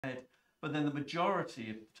ahead, but then the majority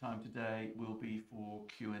of the time today will be for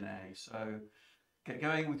Q&A. So get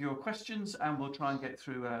going with your questions and we'll try and get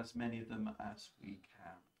through as many of them as we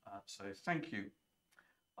can. So thank you.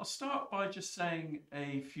 I'll start by just saying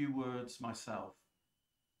a few words myself.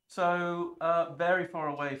 So very far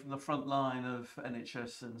away from the front line of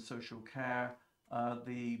NHS and social care,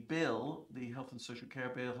 the bill, the Health and Social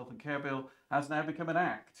Care Bill, Health and Care Bill, has now become an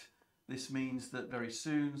act. This means that very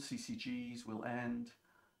soon CCGs will end,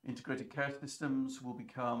 integrated care systems will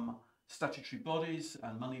become statutory bodies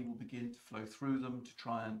and money will begin to flow through them to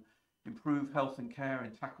try and improve health and care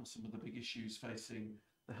and tackle some of the big issues facing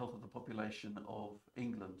the health of the population of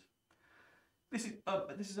England. This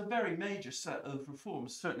is a very major set of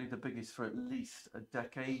reforms, certainly the biggest for at least a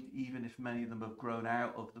decade, even if many of them have grown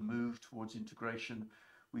out of the move towards integration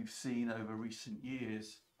we've seen over recent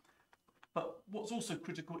years. But what's also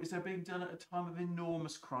critical is they're being done at a time of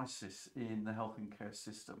enormous crisis in the health and care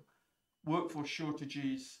system. Workforce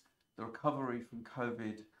shortages, the recovery from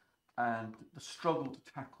COVID, and the struggle to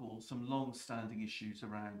tackle some long-standing issues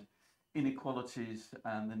around inequalities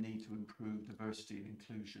and the need to improve diversity and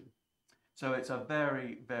inclusion. So it's a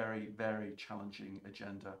very, very, very challenging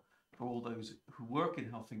agenda for all those who work in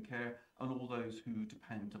health and care and all those who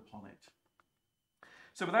depend upon it.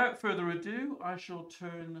 So without further ado, I shall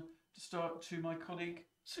turn to start to my colleague,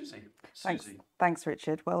 Susie. Thanks,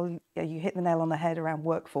 Richard. Well, you hit the nail on the head around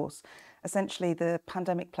workforce. Essentially, the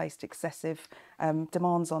pandemic placed excessive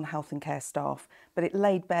demands on health and care staff, but it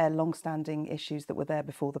laid bare long-standing issues that were there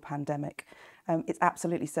before the pandemic. It's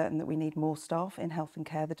absolutely certain that we need more staff in health and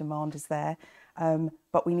care. The demand is there,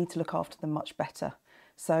 but we need to look after them much better.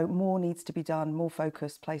 So more needs to be done, more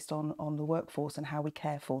focus placed on the workforce and how we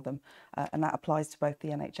care for them. And that applies to both the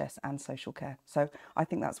NHS and social care. So I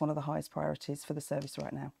think that's one of the highest priorities for the service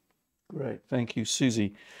right now. Great, thank you,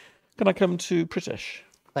 Susie. Can I come to Pritesh?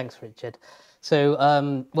 Thanks, Richard. So,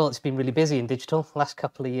 well, it's been really busy in digital. The last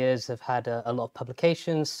couple of years have had a lot of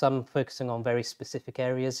publications, some focusing on very specific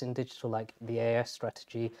areas in digital, like the AIS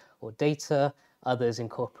strategy or data, others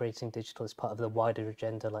incorporating digital as part of the wider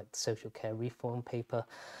agenda, like the social care reform paper.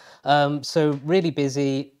 So really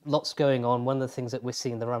busy, lots going on. One of the things that we're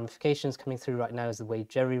seeing the ramifications coming through right now is the Wade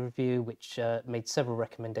Jerry review, which made several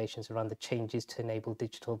recommendations around the changes to enable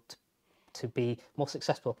digital to be more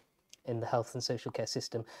successful in the health and social care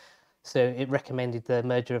system. So it recommended the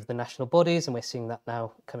merger of the national bodies, and we're seeing that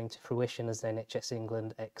now coming to fruition as the NHS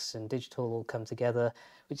England, X and Digital all come together,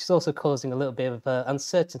 which is also causing a little bit of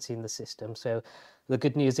uncertainty in the system. So the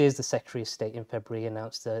good news is the Secretary of State in February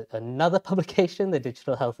announced another publication, the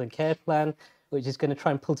Digital Health and Care Plan, which is going to try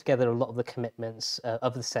and pull together a lot of the commitments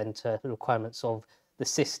of the centre, the requirements of the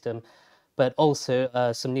system, but also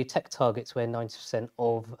some new tech targets where 90%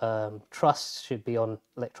 of trusts should be on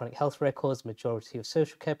electronic health records, majority of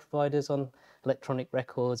social care providers on electronic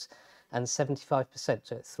records, and 75%,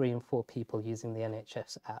 so 3 in 4 people using the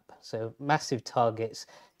NHS app. So massive targets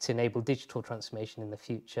to enable digital transformation in the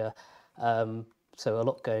future. So a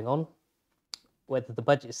lot going on. Whether the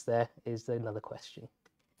budget's there is another question.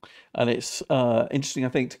 And it's interesting, I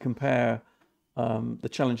think, to compare the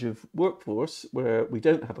challenge of workforce, where we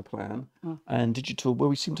don't have a plan, and digital, where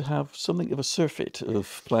we seem to have something of a surfeit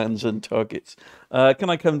of plans and targets. Can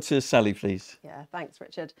I come to Sally, please? Yeah, thanks,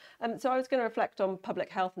 Richard. So I was going to reflect on public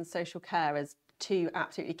health and social care as two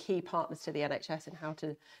absolutely key partners to the NHS in how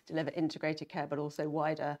to deliver integrated care, but also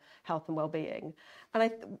wider health and well-being.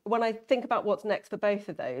 And when I think about what's next for both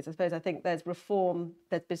of those, I think there's reform,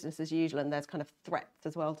 there's business as usual, and there's kind of threats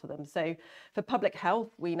as well to them. So for public health,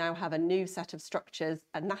 we now have a new set of structures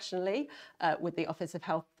nationally with the Office of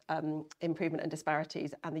Health Improvement and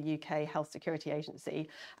Disparities and the UK Health Security Agency.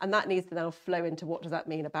 And that needs to now flow into what does that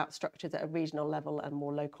mean about structures at a regional level and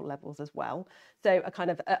more local levels as well. So a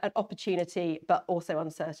kind of an opportunity, but also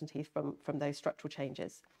uncertainty from those structural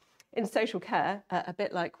changes. In social care, a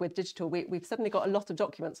bit like with digital, we've suddenly got a lot of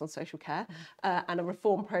documents on social care and a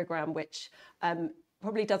reform programme which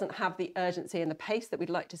probably doesn't have the urgency and the pace that we'd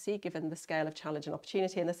like to see given the scale of challenge and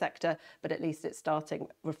opportunity in the sector, but at least it's starting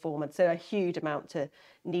reform. And so a huge amount to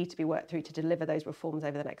need to be worked through to deliver those reforms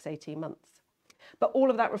over the next 18 months. But all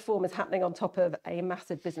of that reform is happening on top of a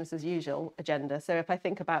massive business as usual agenda. So if I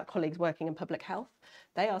think about colleagues working in public health,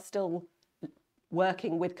 they are still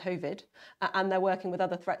working with COVID and they're working with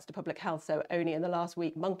other threats to public health. So only in the last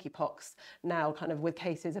week, monkeypox, now kind of with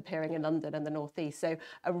cases appearing in London and the North East. So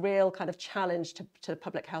a real kind of challenge to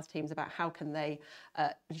public health teams about how can they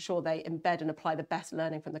ensure they embed and apply the best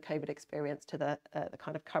learning from the COVID experience to the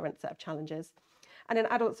kind of current set of challenges. And in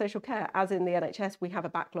adult social care, as in the NHS, we have a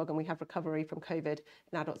backlog and we have recovery from COVID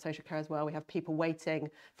in adult social care as well. We have people waiting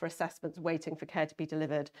for assessments, waiting for care to be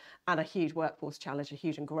delivered, and a huge workforce challenge, a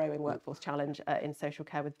huge and growing workforce challenge in social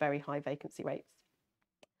care with very high vacancy rates.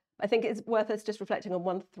 I think it's worth us just reflecting on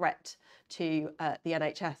one threat to the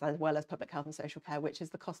NHS as well as public health and social care, which is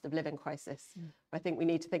the cost of living crisis. I think we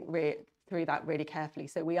need to think through that really carefully.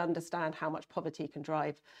 So we understand how much poverty can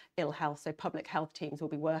drive ill health. So public health teams will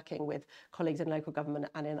be working with colleagues in local government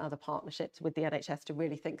and in other partnerships with the NHS to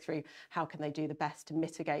really think through how can they do the best to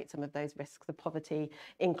mitigate some of those risks of poverty,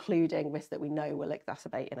 including risks that we know will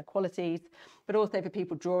exacerbate inequalities. But also for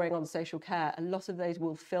people drawing on social care, a lot of those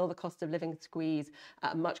will feel the cost of living squeeze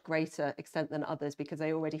at a much greater extent than others because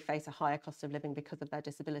they already face a higher cost of living because of their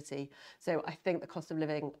disability. So I think the cost of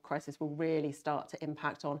living crisis will really start to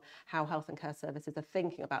impact on how health and care services are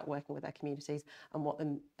thinking about working with their communities and what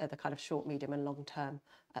the kind of short, medium and long term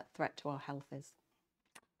threat to our health is.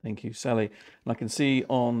 Thank you, Sally. And I can see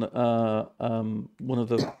on one of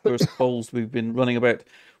the first polls we've been running about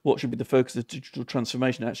what should be the focus of digital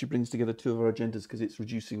transformation. It actually brings together two of our agendas because it's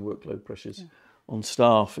reducing workload pressures on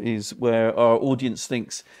staff is where our audience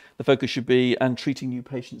thinks the focus should be, and treating new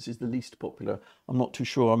patients is the least popular. I'm not too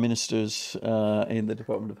sure our ministers in the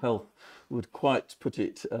Department of Health would quite put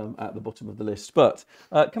it at the bottom of the list. But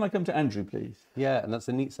can I come to Andrew, please? Yeah, and that's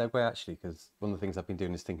a neat segue actually, because one of the things I've been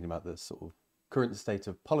doing is thinking about the sort of current state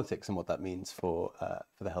of politics and what that means for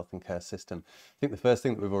the health and care system. I think the first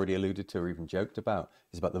thing that we've already alluded to or even joked about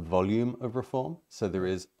is about the volume of reform. So there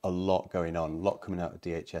is a lot going on, a lot coming out of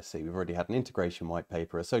DHSC. We've already had an integration white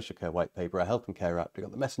paper, a social care white paper, a health and care act. We've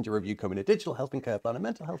got the messenger review coming, a digital health and care plan, a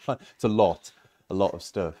mental health plan. It's a lot of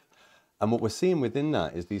stuff. And what we're seeing within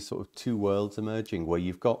that is these sort of two worlds emerging, where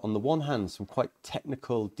you've got, on the one hand, some quite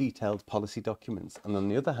technical, detailed policy documents, and on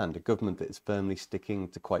the other hand, a government that is firmly sticking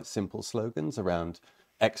to quite simple slogans around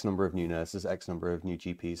X number of new nurses, X number of new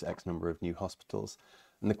GPs, X number of new hospitals.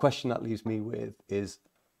 And the question that leaves me with is,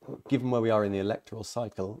 given where we are in the electoral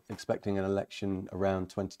cycle, expecting an election around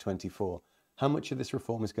 2024, how much of this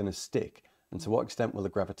reform is going to stick? And to what extent will the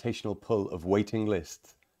gravitational pull of waiting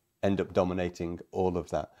lists end up dominating all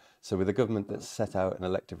of that? So with a government that's set out an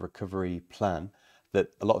elective recovery plan that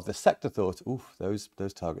a lot of the sector thought, oof, those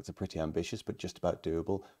targets are pretty ambitious, but just about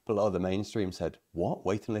doable. But a lot of the mainstream said, what?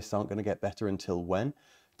 Waiting lists aren't going to get better until when?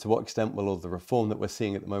 To what extent will all the reform that we're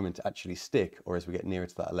seeing at the moment actually stick? Or as we get nearer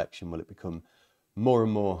to that election, will it become more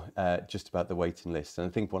and more just about the waiting list? And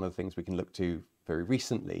I think one of the things we can look to very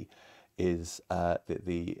recently is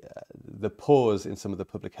the pause in some of the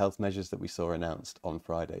public health measures that we saw announced on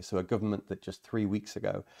Friday. So a government that just 3 weeks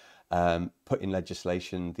ago put in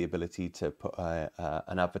legislation the ability to put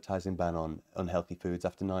an advertising ban on unhealthy foods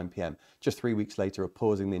after 9 p.m. Just 3 weeks later, are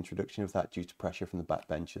pausing the introduction of that due to pressure from the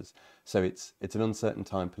backbenchers. So it's an uncertain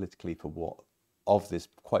time politically for what of this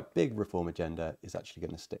quite big reform agenda is actually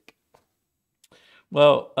going to stick.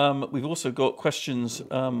 Well, we've also got questions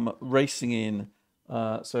racing in.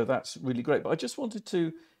 So that's really great. But I just wanted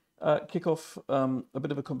to kick off a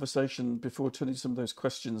bit of a conversation before turning to some of those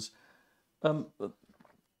questions.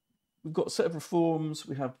 We've got a set of reforms.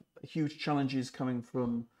 We have huge challenges coming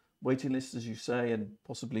from waiting lists, as you say, and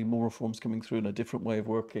possibly more reforms coming through in a different way of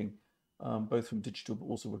working, both from digital but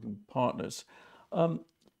also working with partners.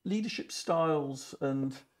 Leadership styles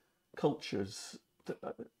and cultures. The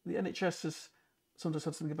NHS has sometimes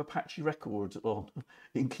had something of a patchy record on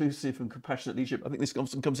inclusive and compassionate leadership. I think this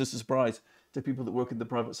often comes as a surprise to people that work in the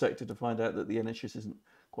private sector to find out that the NHS isn't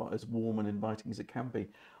quite as warm and inviting as it can be.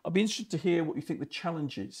 I'd be interested to hear what you think the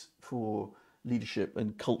challenges for leadership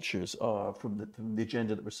and cultures are from the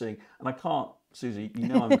agenda that we're seeing. And I can't, Susie, you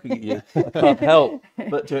know I'm looking at you, I can't help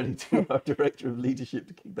but turning to our Director of Leadership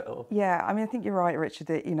to kick that off. Yeah, I mean, I think you're right, Richard,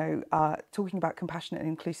 that, talking about compassionate and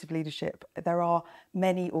inclusive leadership, there are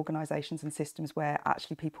many organisations and systems where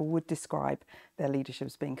actually people would describe their leadership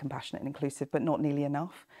as being compassionate and inclusive, but not nearly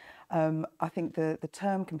enough. I think the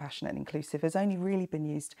term compassionate and inclusive has only really been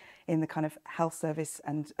used in the kind of health service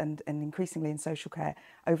and increasingly in social care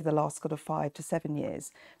over the last sort of 5 to 7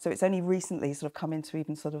 years. So it's only recently sort of come into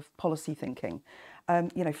even sort of policy thinking.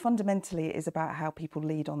 Fundamentally it is about how people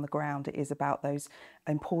lead on the ground. It is about those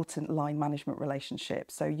important line management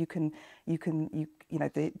relationships. So the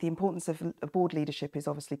importance of board leadership is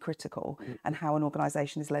obviously critical, and how an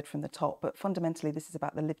organisation is led from the top. But fundamentally, this is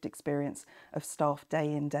about the lived experience of staff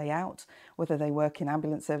day in, day out, whether they work in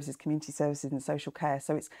ambulance services, community services, and social care.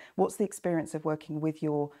 So it's what's the experience of working with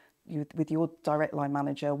your direct line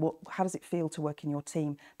manager? How does it feel to work in your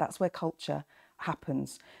team? That's where culture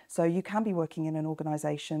happens. So you can be working in an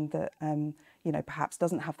organisation that perhaps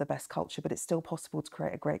doesn't have the best culture, but it's still possible to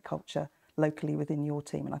create a great culture locally within your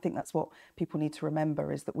team. And I think that's what people need to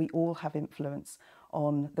remember, is that we all have influence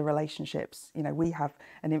on the relationships. You know, we have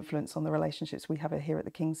an influence on the relationships we have here at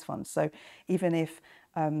the King's Fund. So even if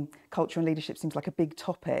culture and leadership seems like a big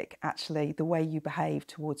topic, actually the way you behave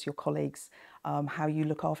towards your colleagues, how you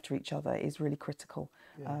look after each other is really critical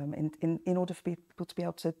in order for people to be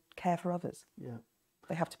able to care for others. Yeah.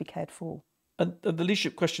 They have to be cared for. And the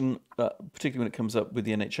leadership question, particularly when it comes up with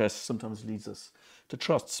the NHS, sometimes leads us to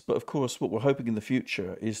trusts. But of course, what we're hoping in the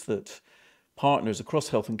future is that partners across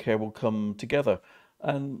health and care will come together.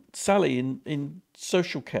 And Sally, in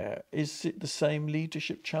social care, is it the same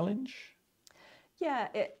leadership challenge? Yeah,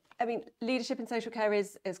 I mean, leadership in social care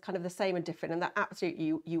is kind of the same and different, and that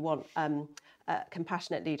absolutely you want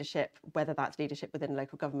compassionate leadership, whether that's leadership within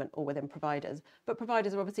local government or within providers. But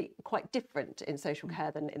providers are obviously quite different in social care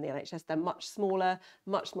than in the NHS. They're much smaller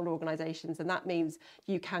organisations, and that means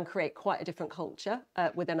you can create quite a different culture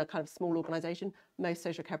within a kind of small organisation. Most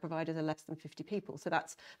social care providers are less than 50 people, so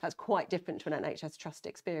that's quite different to an NHS trust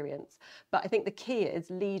experience. But I think the key is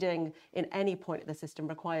leading in any point of the system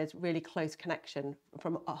requires really close connection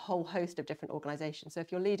from a whole host of different organisations. So if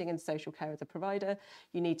you're leading in social care as a provider,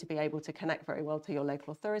 you need to be able to connect very well to your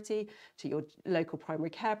local authority, to your local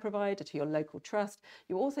primary care provider, to your local trust.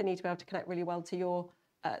 You also need to be able to connect really well to your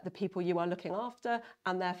the people you are looking after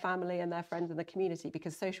and their family and their friends and the community,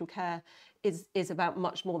 because social care is about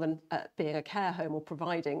much more than being a care home or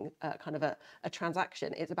providing kind of a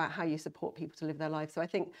transaction. It's about how you support people to live their lives. So I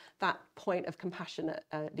think that point of compassionate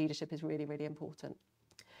leadership is really, really important.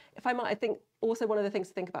 If I might, I think also one of the things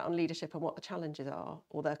to think about on leadership and what the challenges are,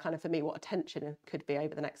 or the kind of, for me, what attention could be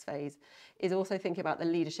over the next phase, is also thinking about the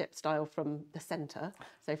leadership style from the centre,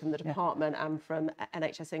 so from the department and from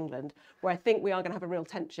NHS England, where I think we are going to have a real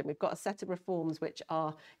tension. We've got a set of reforms which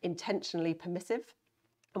are intentionally permissive,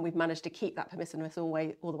 and we've managed to keep that permissiveness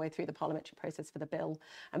all the way through the parliamentary process for the bill,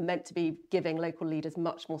 and meant to be giving local leaders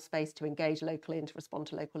much more space to engage locally and to respond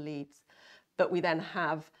to local needs. But we then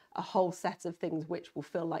have a whole set of things which will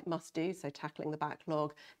feel like must do, so tackling the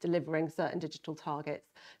backlog, delivering certain digital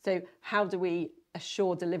targets. So how do we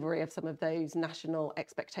assure delivery of some of those national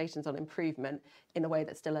expectations on improvement in a way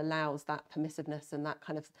that still allows that permissiveness and that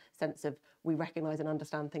kind of sense of we recognise and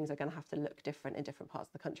understand things are going to have to look different in different parts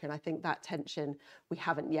of the country? And I think that tension, we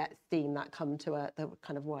haven't yet seen that come to the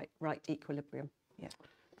kind of right equilibrium. Yeah.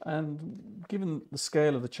 And given the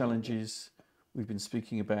scale of the challenges we've been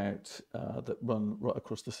speaking about that run right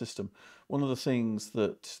across the system, one of the things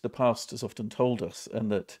that the past has often told us and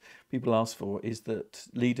that people ask for is that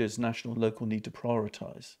leaders, national and local, need to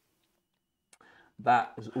prioritise.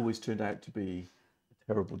 That has always turned out to be a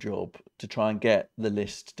terrible job, to try and get the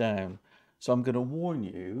list down. So I'm going to warn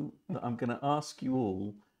you that I'm going to ask you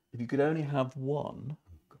all, if you could only have one,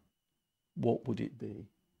 what would it be?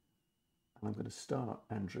 And I'm going to start,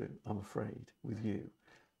 Andrew, I'm afraid, with you.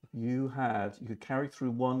 If you could carry through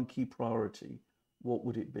one key priority, what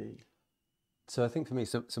would it be? So I think for me,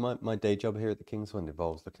 so my day job here at the King's Fund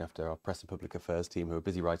involves looking after our press and public affairs team, who are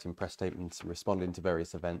busy writing press statements and responding to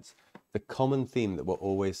various events. The common theme that we're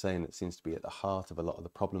always saying that seems to be at the heart of a lot of the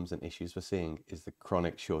problems and issues we're seeing is the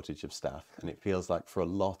chronic shortage of staff. And it feels like for a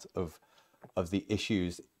lot of the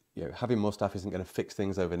issues, you know, having more staff isn't going to fix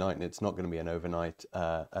things overnight, and it's not going to be an overnight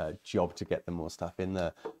job to get them more staff in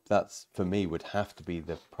there. That's, for me, would have to be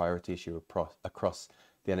the priority issue across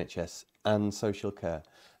the NHS and social care.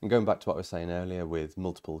 And going back to what I was saying earlier with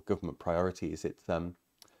multiple government priorities, it's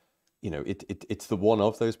it's the one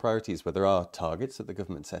of those priorities where there are targets that the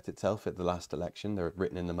government set itself at the last election. They're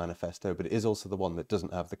written in the manifesto, but it is also the one that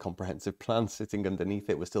doesn't have the comprehensive plan sitting underneath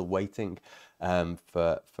it. We're still waiting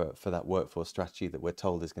for that workforce strategy that we're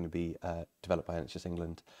told is going to be developed by NHS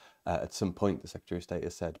England at some point, the Secretary of State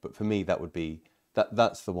has said. But for me, that would be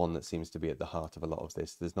that's the one that seems to be at the heart of a lot of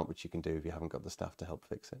this. There's not much you can do if you haven't got the staff to help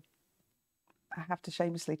fix it. I have to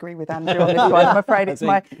shamelessly agree with Andrew on this one. I'm afraid it's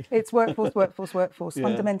workforce. Yeah.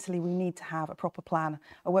 Fundamentally, we need to have a proper plan,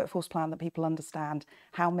 a workforce plan that people understand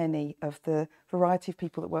how many of the variety of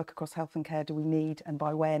people that work across health and care do we need and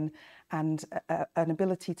by when, and an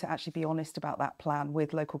ability to actually be honest about that plan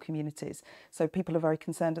with local communities. So people are very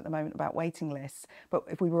concerned at the moment about waiting lists, but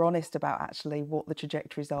if we were honest about actually what the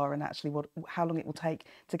trajectories are and actually how long it will take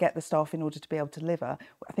to get the staff in order to be able to deliver,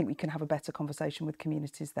 I think we can have a better conversation with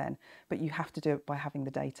communities then. But you have to do it by having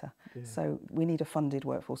the data. Yeah. So we need a funded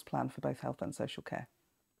workforce plan for both health and social care.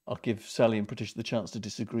 I'll give Sally and Patricia the chance to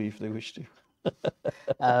disagree if they wish to.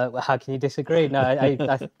 How can you disagree? No,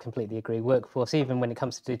 I completely agree. Workforce, even when it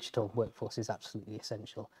comes to digital, workforce is absolutely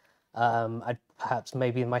essential. Perhaps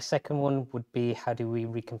maybe my second one would be, how do we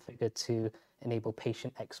reconfigure to enable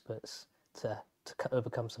patient experts to to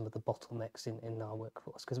overcome some of the bottlenecks in our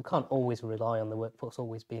workforce, because we can't always rely on the workforce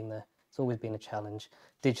always being there. It's always been a challenge.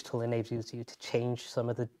 Digital enables you to change some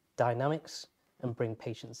of the dynamics and bring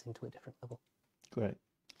patients into a different level. Great.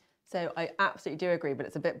 So I absolutely do agree, but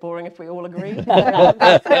it's a bit boring if we all agree. So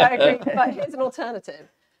I agree, but here's an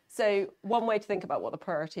alternative. So one way to think about what the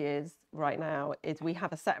priority is right now is we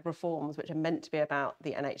have a set of reforms which are meant to be about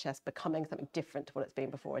the NHS becoming something different to what it's been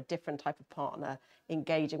before, a different type of partner,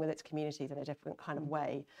 engaging with its communities in a different kind of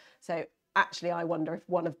way. So actually, I wonder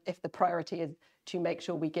if the priority is to make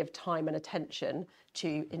sure we give time and attention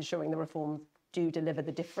to ensuring the reforms do deliver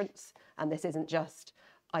the difference. And this isn't just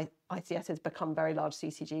ICS has become very large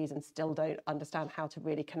CCGs and still don't understand how to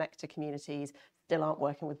really connect to communities, still aren't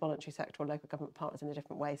working with voluntary sector or local government partners in a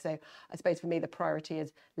different way. So I suppose for me, the priority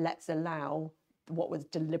is let's allow what was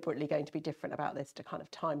deliberately going to be different about this to kind of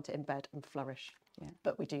time to embed and flourish. Yeah.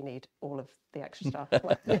 But we do need all of the extra stuff.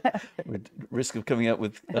 With risk of coming up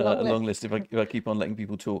with a long list if I keep on letting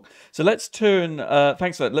people talk. So let's turn,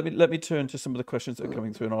 thanks for that. Let me turn to some of the questions that are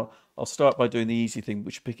coming through, and I'll start by doing the easy thing,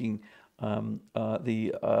 which is picking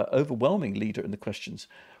the overwhelming leader in the questions.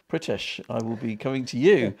 Pritesh, I will be coming to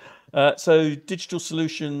you. So digital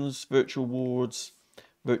solutions, virtual wards,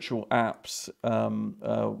 virtual apps.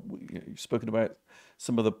 You've spoken about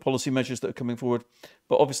some of the policy measures that are coming forward,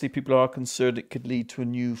 but obviously people are concerned it could lead to a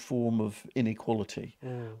new form of inequality,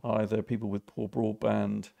 either people with poor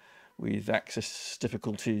broadband, with access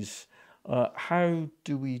difficulties. How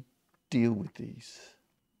do we deal with these?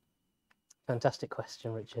 Fantastic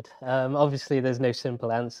question, Richard. Obviously, there's no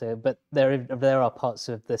simple answer, but there are parts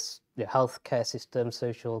of this healthcare system,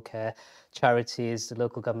 social care, charities, the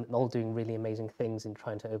local government, all doing really amazing things in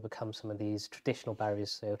trying to overcome some of these traditional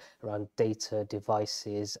barriers. So around data,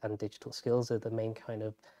 devices, and digital skills are the main kind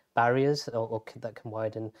of barriers or that can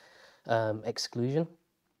widen exclusion.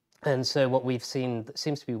 And so what we've seen that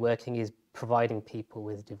seems to be working is providing people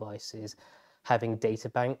with devices, having data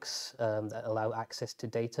banks that allow access to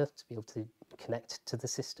data to be able to connect to the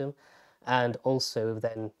system, and also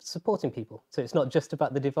then supporting people. So it's not just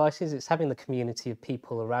about the devices, it's having the community of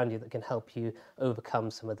people around you that can help you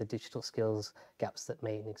overcome some of the digital skills gaps that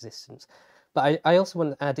may in existence. But I also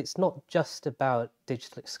want to add, it's not just about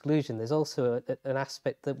digital exclusion. There's also an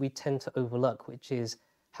aspect that we tend to overlook, which is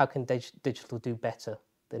how can digital do better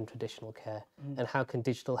than traditional care? And how can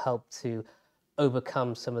digital help to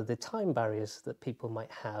overcome some of the time barriers that people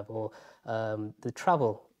might have, or the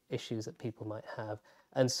travel issues that people might have,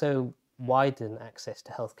 and so widen access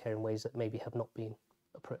to healthcare in ways that maybe have not been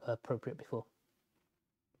appropriate before.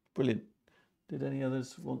 Brilliant. Did any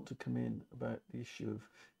others want to come in about the issue of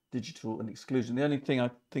digital and exclusion? The only thing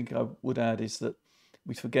I think I would add is that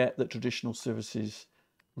we forget that traditional services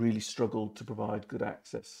really struggled to provide good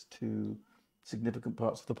access to significant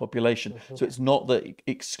parts of the population. So it's not that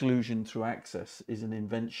exclusion through access is an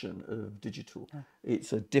invention of digital.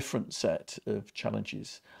 It's a different set of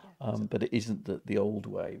challenges, but it isn't that the old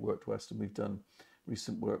way worked best. And we've done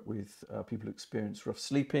recent work with people who experience rough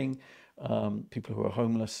sleeping, people who are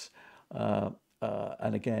homeless,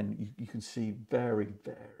 and again, you can see very,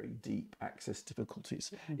 very deep access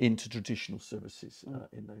difficulties into traditional services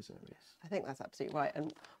in those areas. I think that's absolutely right.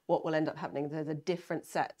 And what will end up happening, there's a different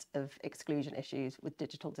set of exclusion issues with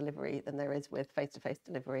digital delivery than there is with face-to-face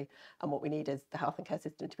delivery. And what we need is the health and care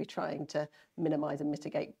system to be trying to minimise and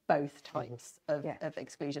mitigate both types of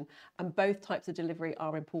exclusion. And both types of delivery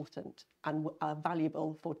are important and are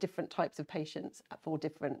valuable for different types of patients for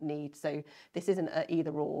different needs. So this isn't an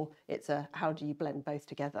either or, it's a how do you blend both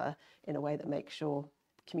together in a way that makes sure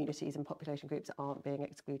communities and population groups aren't being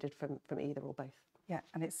excluded from either or both. Yeah,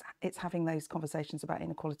 and it's having those conversations about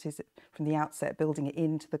inequalities from the outset, building it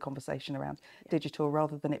into the conversation around digital,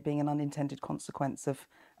 rather than it being an unintended consequence of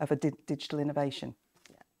a digital innovation.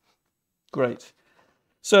 Yeah. Great.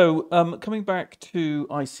 So coming back to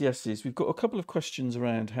ICSs, we've got a couple of questions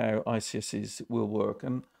around how ICSs will work,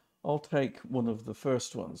 and I'll take one of the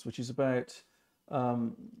first ones, which is about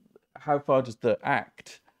how far does the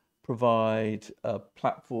Act provide a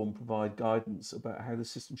platform, provide guidance about how the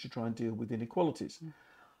system should try and deal with inequalities?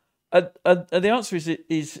 And the answer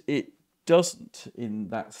is it doesn't in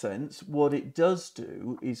that sense. What it does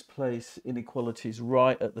do is place inequalities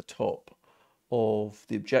right at the top of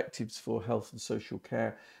the objectives for health and social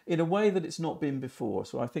care in a way that it's not been before.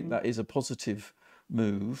 So I think that is a positive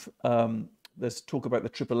move. There's talk about the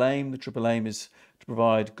triple aim. The triple aim is to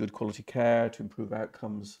provide good quality care, to improve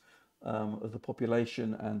outcomes of the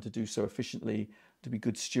population, and to do so efficiently, to be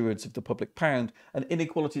good stewards of the public pound. And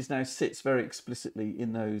inequalities now sits very explicitly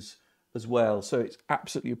in those as well. So it's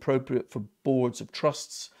absolutely appropriate for boards of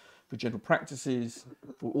trusts for general practices,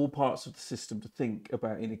 for all parts of the system to think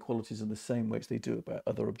about inequalities in the same way as they do about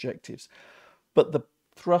other objectives. But the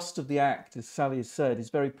thrust of the Act, as Sally has said, is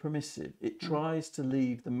very permissive. It tries to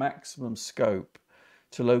leave the maximum scope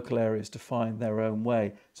to local areas to find their own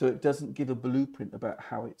way. So it doesn't give a blueprint about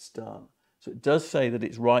how it's done. So it does say that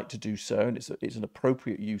it's right to do so, and it's an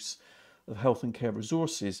appropriate use of health and care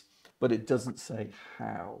resources, but it doesn't say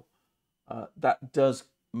how. That does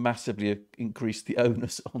massively increase the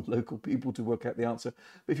onus on local people to work out the answer.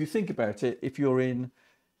 But if you think about it, if you're in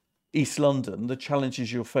East London, the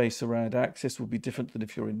challenges you'll face around access will be different than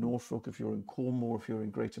if you're in Norfolk, if you're in Cornwall, if you're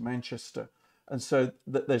in Greater Manchester. And so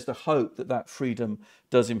there's the hope that that freedom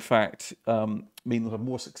does in fact mean they'll have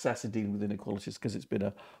more success in dealing with inequalities, because it's been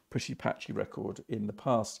a pretty patchy record in the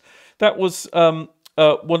past. That was one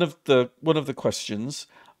of the questions.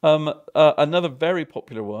 Another very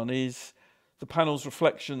popular one is the panel's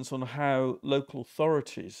reflections on how local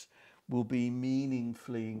authorities will be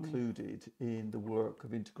meaningfully included in the work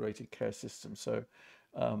of integrated care systems. So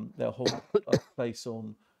they'll hold a place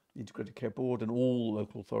on the Integrated Care Board, and all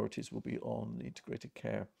local authorities will be on the Integrated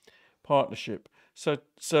Care Partnership. So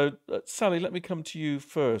Sally, let me come to you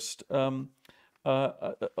first. A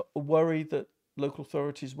worry that local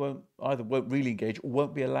authorities won't really engage or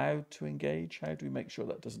won't be allowed to engage? How do we make sure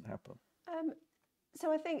that doesn't happen?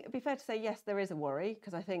 So I think it'd be fair to say, yes, there is a worry,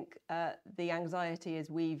 because I think the anxiety is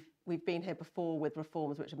we've been here before with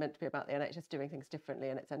reforms which are meant to be about the NHS doing things differently,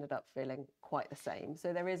 and it's ended up feeling quite the same.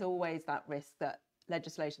 So there is always that risk that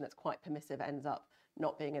legislation that's quite permissive ends up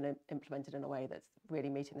not being implemented in a way that's really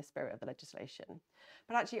meeting the spirit of the legislation.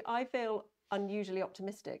 But actually, I feel unusually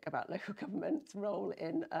optimistic about local government's role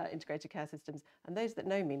in integrated care systems. And those that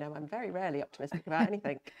know me know I'm very rarely optimistic about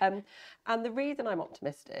anything. And the reason I'm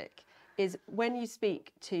optimistic is when you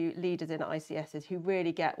speak to leaders in ICSs who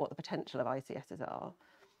really get what the potential of ICSs are,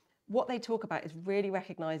 what they talk about is really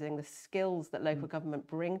recognising the skills that local government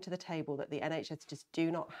bring to the table that the NHS just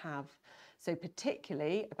do not have. So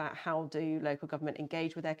particularly about how do local government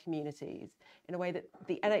engage with their communities in a way that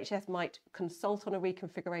the NHS might consult on a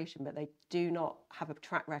reconfiguration, but they do not have a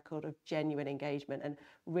track record of genuine engagement and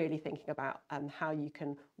really thinking about how you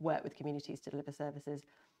can work with communities to deliver services.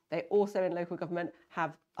 They also in local government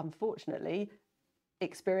have, unfortunately,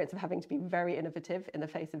 experience of having to be very innovative in the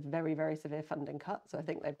face of very, very severe funding cuts. So I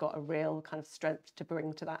think they've got a real kind of strength to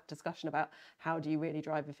bring to that discussion about how do you really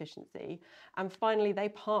drive efficiency. And finally, they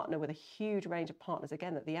partner with a huge range of partners,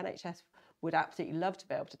 again, that the NHS would absolutely love to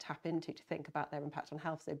be able to tap into to think about their impact on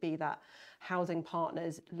health. So be that housing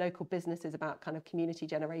partners, local businesses about kind of community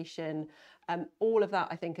generation, all of that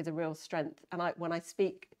I think is a real strength. And when I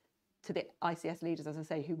speak to the ICS leaders, as I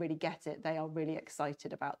say, who really get it, they are really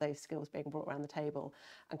excited about those skills being brought around the table.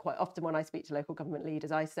 And quite often when I speak to local government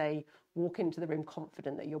leaders, I say, walk into the room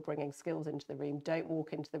confident that you're bringing skills into the room. Don't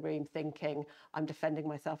walk into the room thinking, I'm defending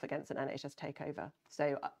myself against an NHS takeover.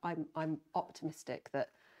 So I'm optimistic that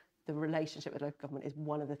the relationship with local government is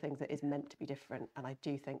one of the things that is meant to be different. And I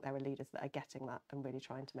do think there are leaders that are getting that and really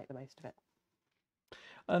trying to make the most of it.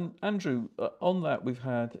 And Andrew, on that, we've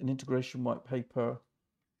had an integration white paper.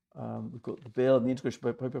 We've got the bill and the integration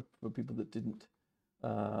white paper for people that didn't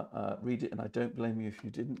read it, and I don't blame you if you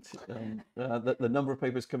didn't. The number of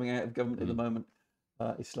papers coming out of government at the moment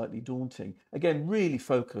is slightly daunting. Again, really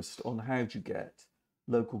focused on how do you get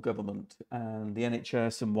local government and the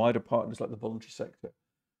NHS and wider partners like the voluntary sector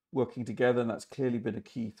working together, and that's clearly been a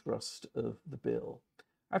key thrust of the bill.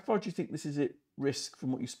 How far do you think this is at risk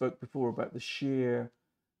from what you spoke before about the sheer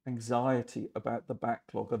anxiety about the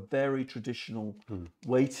backlog, a very traditional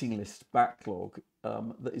waiting list backlog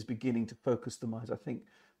that is beginning to focus the minds, I think,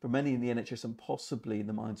 for many in the NHS and possibly in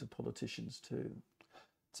the minds of politicians too?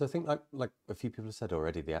 So I think, like a few people have said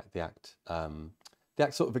already, the Act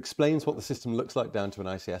sort of explains what the system looks like down to an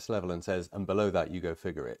ICS level and says, and below that you go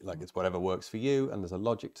figure it. Like it's whatever works for you, and there's a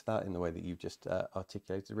logic to that in the way that you've just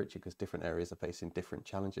articulated, Richard, because different areas are facing different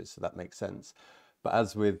challenges, so that makes sense. But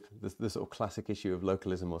as with the sort of classic issue of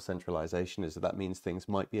localism or centralisation, is that means things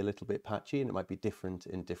might be a little bit patchy and it might be different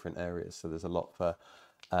in different areas. So there's a lot for,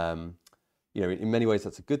 in many ways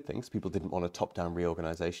that's a good thing, because people didn't want a top-down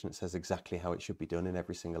reorganisation that says exactly how it should be done in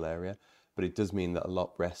every single area. But it does mean that a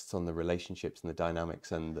lot rests on the relationships and the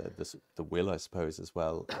dynamics and the will, I suppose, as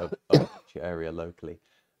well, of each area locally.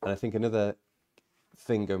 And I think another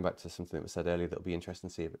thing, going back to something that was said earlier, that'll be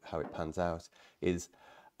interesting to see how it pans out, is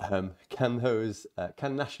can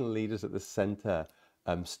national leaders at the centre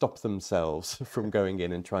stop themselves from going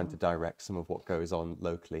in and trying to direct some of what goes on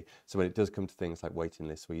locally. So when it does come to things like waiting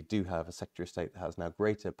lists, where you do have a Secretary of State that has now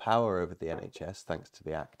greater power over the NHS thanks to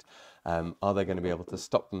the Act, are they going to be able to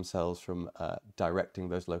stop themselves from directing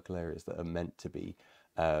those local areas that are meant to be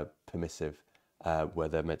permissive, where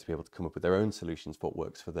they're meant to be able to come up with their own solutions for what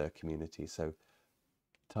works for their community? So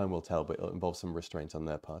time will tell, but it'll involve some restraint on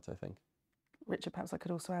their part, I think. Richard, perhaps I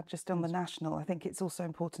could also add just on the national, I think it's also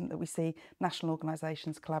important that we see national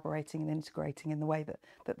organisations collaborating and integrating in the way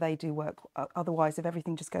that they do work. Otherwise, if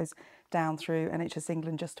everything just goes down through NHS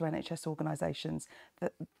England just to NHS organisations,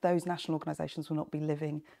 that those national organisations will not be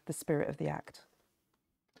living the spirit of the Act.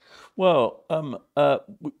 Well,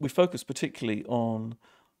 we focus particularly on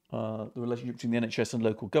the relationship between the NHS and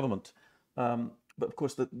local government. But of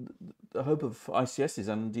course, the hope of ICS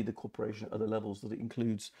and indeed the corporation at other levels that it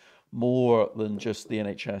includes more than just the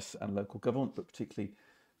NHS and local government, but particularly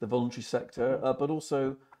the voluntary sector. But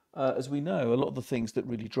also, as we know, a lot of the things that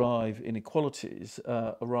really drive inequalities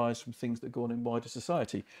arise from things that go on in wider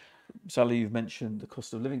society. Sally, you've mentioned the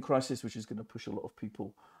cost of living crisis, which is going to push a lot of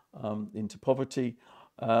people into poverty.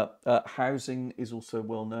 Housing is also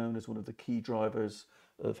well known as one of the key drivers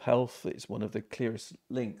of health. It's one of the clearest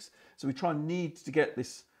links. So we try and need to get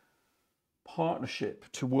this partnership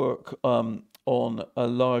to work on a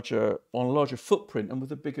larger footprint and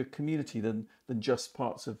with a bigger community than just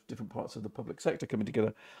different parts of the public sector coming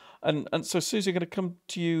together. And so Susie, I'm going to come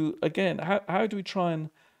to you again. How do we try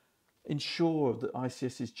and ensure that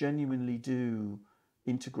ICSs genuinely do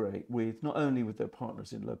integrate with not only with their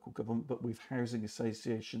partners in local government, but with housing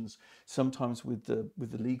associations, sometimes with the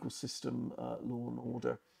legal system, law and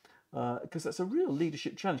order, because that's a real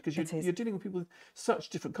leadership challenge. Because you're dealing with people with such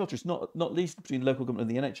different cultures, not least between local government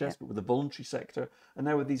and the NHS, but with the voluntary sector, and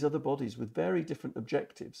now with these other bodies with very different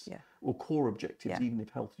objectives or core objectives, even if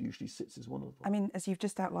health usually sits as one of them. I mean, as you've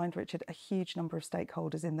just outlined, Richard, a huge number of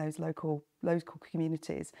stakeholders in those local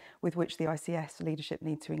communities with which the ICS leadership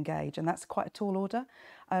need to engage, and that's quite a tall order.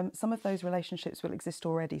 Some of those relationships will exist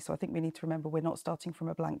already, so I think we need to remember we're not starting from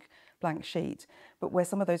a blank sheet, but where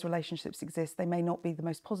some of those relationships exist, they may not be the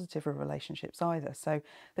most positive of relationships either. So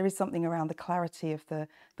there is something around the clarity of the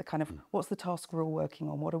kind of what's the task we're all working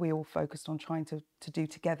on, what are we all focused on trying to do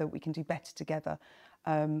together, we can do better together.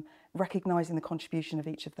 Recognising the contribution of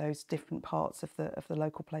each of those different parts of the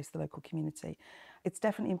local place, the local community. It's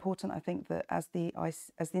definitely important, I think, that as the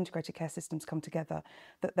integrated care systems come together,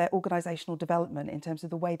 that their organisational development in terms of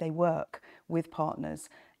the way they work with partners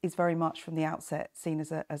is very much from the outset seen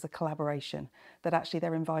as a collaboration, that actually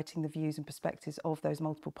they're inviting the views and perspectives of those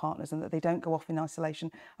multiple partners and that they don't go off in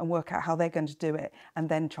isolation and work out how they're going to do it and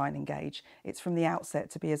then try and engage. It's from the outset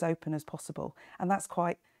to be as open as possible, and that's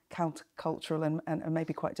quite countercultural and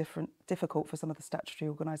maybe quite difficult for some of the statutory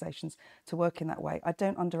organisations to work in that way. I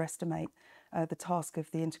don't underestimate the task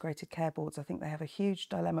of the integrated care boards. I think they have a huge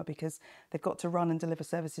dilemma because they've got to run and deliver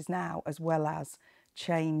services now as well as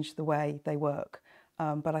change the way they work.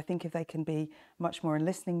 But I think if they can be much more in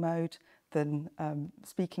listening mode than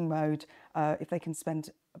speaking mode, if they can spend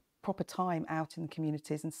proper time out in the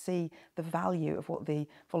communities and see the value of what the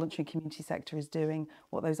voluntary community sector is doing,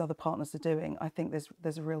 what those other partners are doing, I think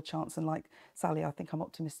there's a real chance. And like Sally, I think I'm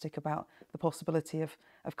optimistic about the possibility of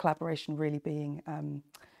collaboration really being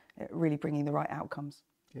really bringing the right outcomes.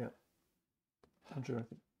 Yeah, Andrew, I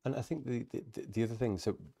think. And I think the other thing,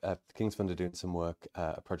 so the King's Fund are doing some work,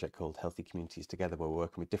 a project called Healthy Communities Together, where we're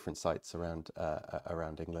working with different sites around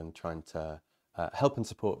England, trying to help and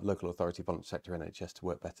support local authority, voluntary sector, NHS to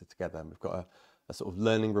work better together. And we've got a sort of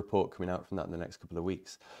learning report coming out from that in the next couple of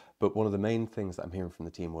weeks. But one of the main things that I'm hearing from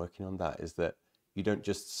the team working on that is that you don't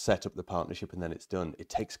just set up the partnership and then it's done. It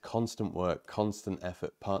takes constant work, constant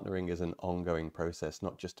effort. Partnering is an ongoing process,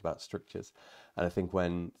 not just about strictures. And I think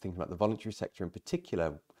when thinking about the voluntary sector in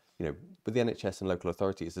particular, you know, with the NHS and local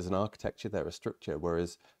authorities, there's an architecture there, a structure,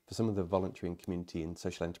 whereas for some of the voluntary and community and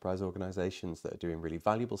social enterprise organisations that are doing really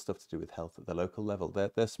valuable stuff to do with health at the local level,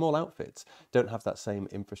 they're small outfits, don't have that same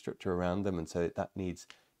infrastructure around them, and so that needs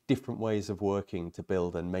different ways of working to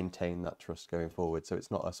build and maintain that trust going forward. So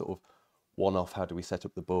it's not a sort of one-off, how do we set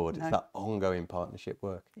up the board? No. It's that ongoing partnership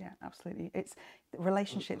work. Yeah, absolutely. It's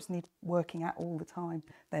relationships need working at all the time.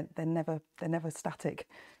 They're never static.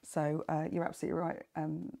 So you're absolutely right,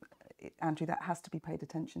 Andrew. That has to be paid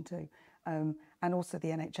attention to. And also the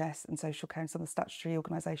NHS and social care and some of the statutory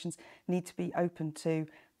organisations need to be open to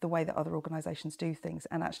the way that other organisations do things.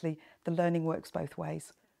 And actually, the learning works both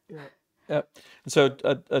ways. Yeah. And so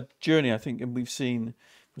a journey, I think, and we've seen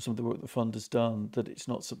from some of the work the fund has done, that it's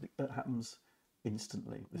not something that happens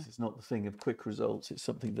instantly. This is not the thing of quick results. It's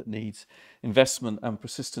something that needs investment and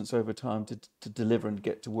persistence over time to deliver and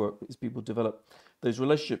get to work as people develop those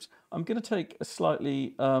relationships. I'm going to take a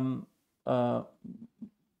slightly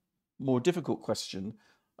more difficult question,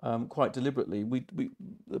 quite deliberately.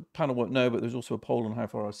 The panel won't know, but there's also a poll on how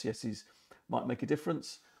far RCSs might make a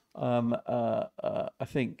difference. I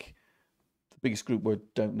think the biggest group were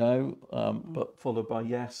don't know, but followed by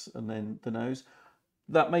yes, and then the no's.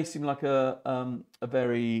 That may seem like a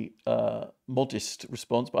very modest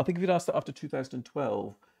response, but I think if you'd asked that after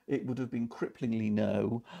 2012, it would have been cripplingly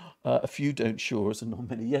no, a few don't sure's, and not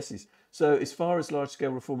many yeses. So as far as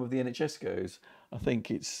large-scale reform of the NHS goes, I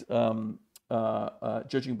think it's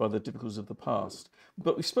judging by the difficulties of the past.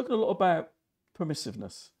 But we've spoken a lot about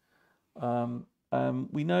permissiveness.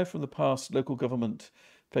 We know from the past local government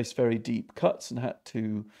faced very deep cuts and had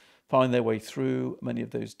to find their way through many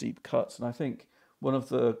of those deep cuts. And I think one of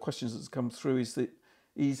the questions that's come through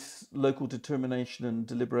is local determination and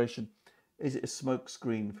deliberation, is it a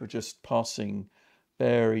smokescreen for just passing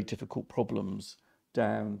very difficult problems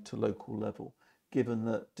down to local level, given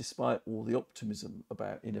that despite all the optimism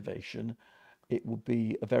about innovation, it would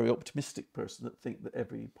be a very optimistic person that think that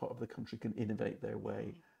every part of the country can innovate their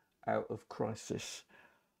way out of crisis.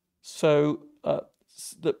 So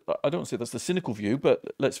I don't say that's the cynical view, but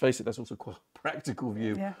let's face it, that's also quite a practical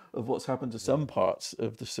view of what's happened to some parts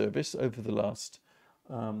of the service over the last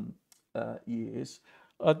years.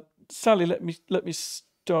 Sally, let me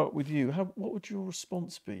start with you. What would your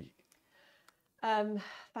response be?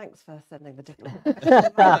 Thanks for sending the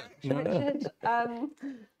difficult question, Richard.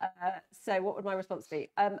 So what would my response be?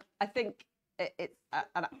 I think it's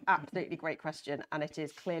an absolutely great question, and it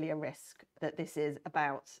is clearly a risk that this is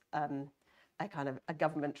about a kind of a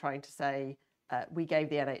government trying to say, we gave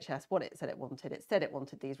the NHS what it said it wanted. It said it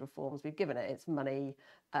wanted these reforms. We've given it its money,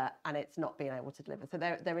 and it's not being able to deliver. So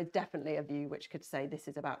there is definitely a view which could say this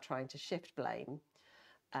is about trying to shift blame.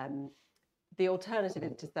 The alternative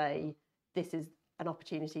is to say this is an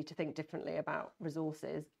opportunity to think differently about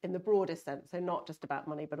resources in the broadest sense. So not just about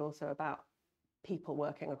money, but also about people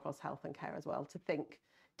working across health and care as well, to think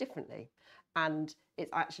differently. And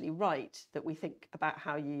it's actually right that we think about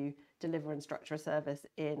how you deliver and structure a service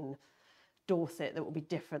in Dorset that will be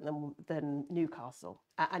different than Newcastle,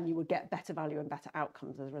 and you would get better value and better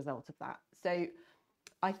outcomes as a result of that. So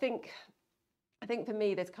I think for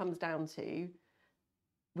me this comes down to,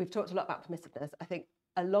 we've talked a lot about permissiveness. I think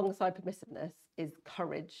alongside permissiveness is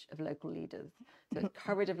courage of local leaders. So it's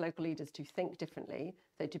courage of local leaders to think differently,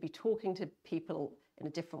 so to be talking to people in a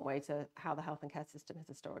different way to how the health and care system has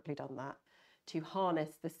historically done that, to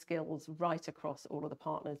harness the skills right across all of the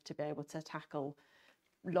partners to be able to tackle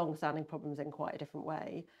long-standing problems in quite a different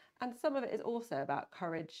way. And some of it is also about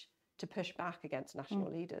courage to push back against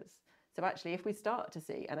national leaders. So actually, if we start to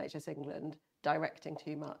see NHS England directing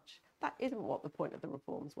too much, that isn't what the point of the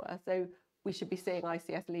reforms were. So we should be seeing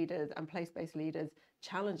ICS leaders and place-based leaders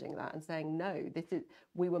challenging that and saying, no,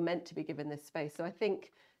 we were meant to be given this space. So I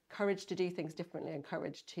think courage to do things differently and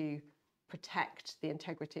courage to protect the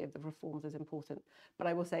integrity of the reforms is important. But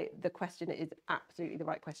I will say the question is absolutely the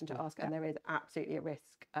right question to ask, and there is absolutely a risk.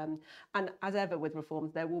 And as ever with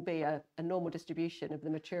reforms, there will be a normal distribution of the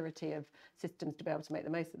maturity of systems to be able to make the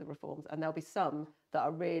most of the reforms. And there'll be some that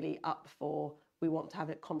are really up for, we want to have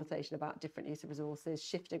a conversation about different use of resources,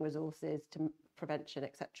 shifting resources to prevention,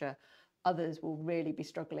 etc. Others will really be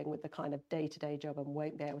struggling with the kind of day-to-day job and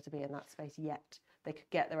won't be able to be in that space yet. They could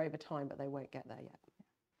get there over time, but they won't get there yet.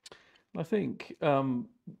 I think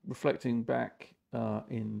reflecting back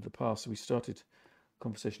in the past, we started a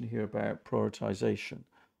conversation here about prioritisation.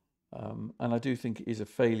 And I do think it is a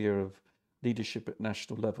failure of leadership at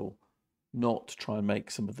national level not to try and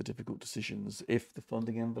make some of the difficult decisions if the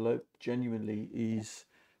funding envelope genuinely is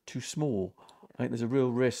too small. I think there's a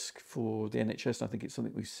real risk for the NHS, and I think it's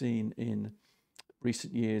something we've seen in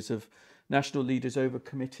recent years, of national leaders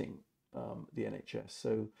overcommitting the NHS.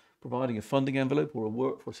 So providing a funding envelope or a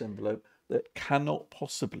workforce envelope that cannot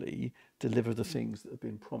possibly deliver the things that have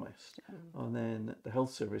been promised. And then the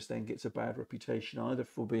health service then gets a bad reputation either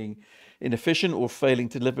for being inefficient or failing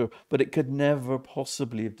to deliver, but it could never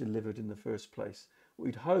possibly have delivered in the first place. What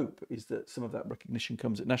we'd hope is that some of that recognition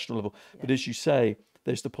comes at national level. But as you say,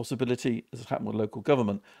 there's the possibility, as has happened with local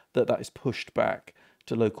government, that is pushed back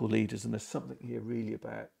to local leaders. And there's something here really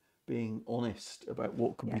about being honest about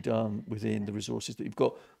what can be done within the resources that you've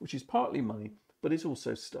got, which is partly money, but it's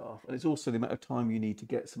also staff, and it's also the amount of time you need to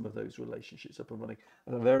get some of those relationships up and running.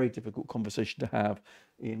 And a very difficult conversation to have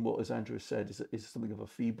in what, as Andrew said, is something of a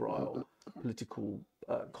febrile political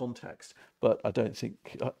context. But I don't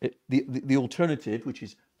think the alternative, which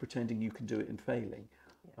is pretending you can do it and failing,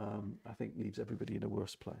 I think leaves everybody in a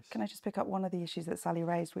worse place. Can I just pick up one of the issues that Sally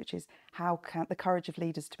raised, which is how can the courage of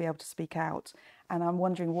leaders to be able to speak out? And I'm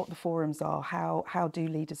wondering what the forums are. How do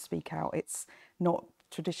leaders speak out? It's not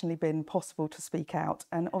traditionally been possible to speak out,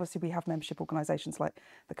 and obviously we have membership organisations like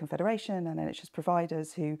the Confederation and NHS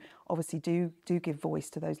providers who obviously do give voice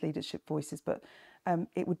to those leadership voices, but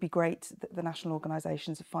it would be great that the national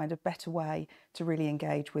organisations find a better way to really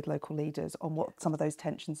engage with local leaders on what some of those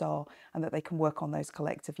tensions are, and that they can work on those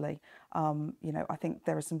collectively. You know, I think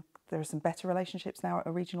there are some better relationships now at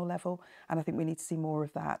a regional level, and I think we need to see more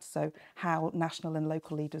of that. So how national and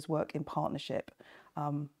local leaders work in partnership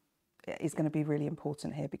is going to be really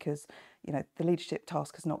important here, because you know the leadership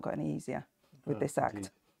task has not got any easier with this act.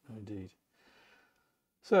 Indeed.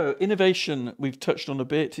 So innovation, we've touched on a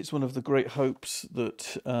bit. It's one of the great hopes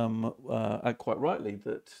that, and quite rightly,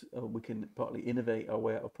 that we can partly innovate our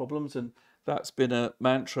way out of problems, and that's been a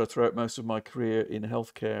mantra throughout most of my career in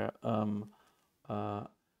healthcare.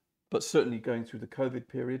 But certainly going through the COVID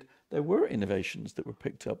period, there were innovations that were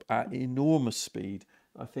picked up at enormous speed.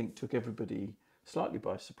 I think took everybody slightly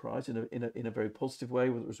by surprise in a very positive way,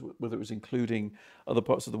 whether it was including other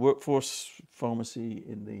parts of the workforce, pharmacy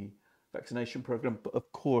in the vaccination program, but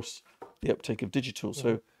of course the uptake of digital.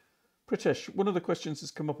 So Pritesh, one of the questions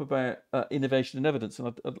has come up about innovation and evidence, and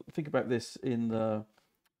I think about this in the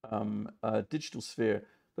digital sphere,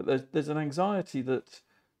 but there's an anxiety that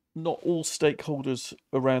not all stakeholders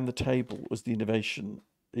around the table as the innovation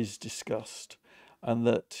is discussed, and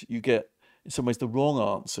that you get in some ways the wrong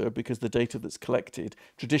answer because the data that's collected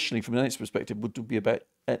traditionally from an NHS perspective would be about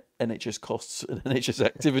NHS costs and NHS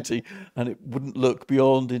activity, and it wouldn't look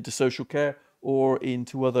beyond into social care or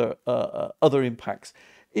into other impacts.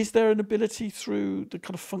 Is there an ability through the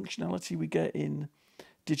kind of functionality we get in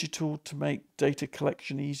digital to make data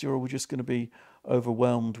collection easier, or are we just going to be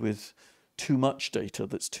overwhelmed with too much data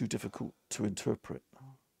that's too difficult to interpret?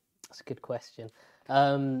 That's a good question.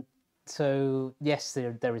 So yes,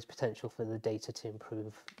 there is potential for the data to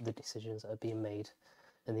improve the decisions that are being made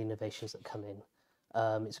and the innovations that come in.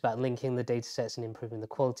 It's about linking the data sets and improving the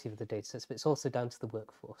quality of the data sets, but it's also down to the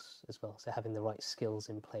workforce as well. So having the right skills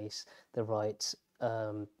in place, the right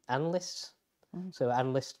analysts. So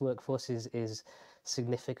analyst workforce is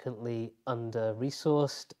significantly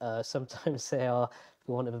under-resourced. Sometimes they are,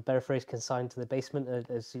 for want of a better phrase, consigned to the basement,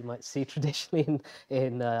 as you might see traditionally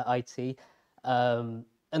in IT.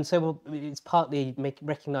 And so it's partly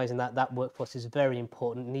recognising that workforce is very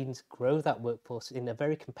important, needing to grow that workforce in a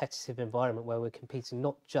very competitive environment where we're competing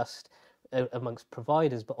not just amongst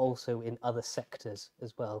providers, but also in other sectors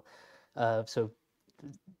as well. So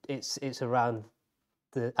it's around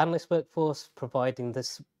the analyst workforce, providing the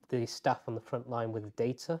staff on the front line with the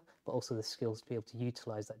data, but also the skills to be able to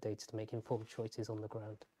utilise that data to make informed choices on the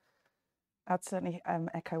ground. I'd certainly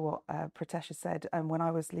echo what Pritesh has said. When I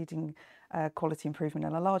was leading quality improvement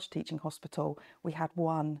in a large teaching hospital, we had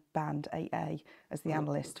one band 8A as the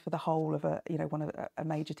analyst for the whole of a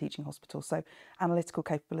major teaching hospital. So analytical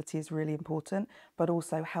capability is really important, but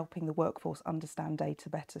also helping the workforce understand data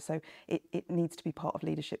better. So it needs to be part of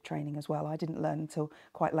leadership training as well. I didn't learn until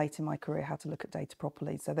quite late in my career how to look at data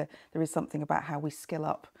properly. So there is something about how we skill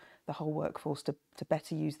up the whole workforce to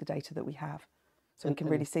better use the data that we have. So we can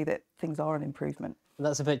really see that things are an improvement. And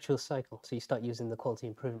that's a virtuous cycle. So you start using the quality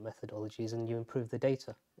improvement methodologies and you improve the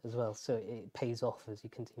data as well. So it pays off as you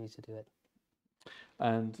continue to do it.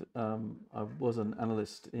 And I was an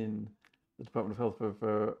analyst in the Department of Health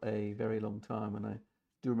for a very long time, and I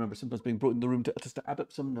do remember sometimes being brought in the room to add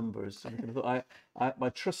up some numbers. And I kind of thought, my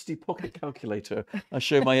trusty pocket calculator, I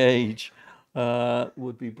show my age,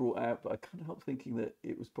 would be brought out, but I couldn't help thinking that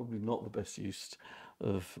it was probably not the best use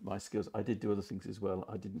of my skills. I did do other things as well.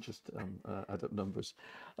 I didn't just add up numbers.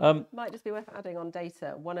 Might just be worth adding on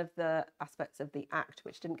data. One of the aspects of the Act,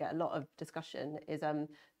 which didn't get a lot of discussion, is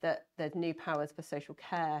that there's new powers for social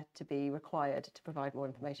care to be required to provide more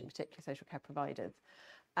information, particularly social care providers.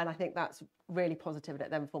 And I think that's really positive, and it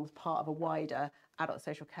then forms part of a wider adult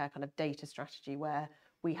social care kind of data strategy where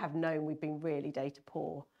we have known we've been really data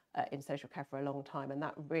poor in social care for a long time, and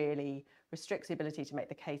that really restricts the ability to make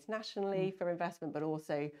the case nationally for investment, but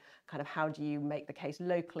also kind of how do you make the case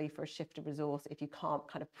locally for a shift of resource if you can't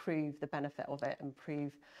kind of prove the benefit of it and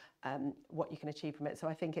prove what you can achieve from it. So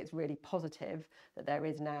I think it's really positive that there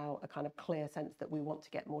is now a kind of clear sense that we want to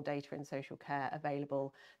get more data in social care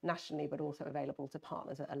available nationally, but also available to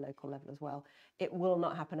partners at a local level as well. It will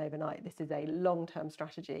not happen overnight. This is a long-term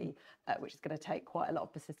strategy, which is going to take quite a lot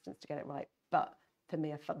of persistence to get it right. But for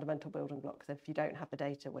me, a fundamental building block, because if you don't have the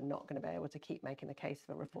data, we're not going to be able to keep making the case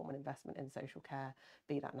for reform and investment in social care,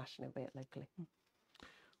 be that nationally, be it locally.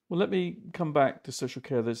 Well, let me come back to social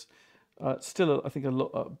care. There's still, I think, a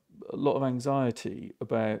lot of anxiety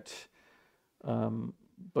about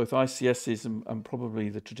both ICSs and probably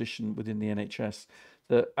the tradition within the NHS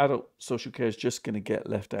that adult social care is just going to get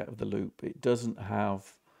left out of the loop. It doesn't have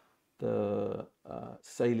the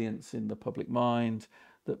salience in the public mind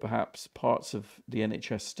that perhaps parts of the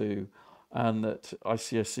NHS do, and that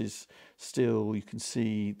ICS is still, you can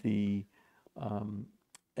see the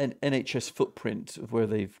NHS footprint of where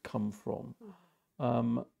they've come from.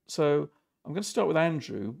 So I'm going to start with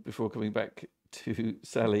Andrew before coming back to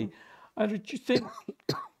Sally. Andrew, do you think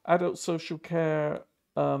adult social care,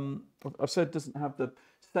 I've said, doesn't have the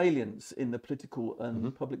salience in the political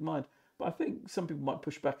and public mind, but I think some people might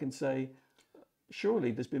push back and say,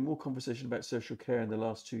 surely there's been more conversation about social care in the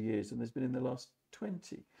last 2 years than there's been in the last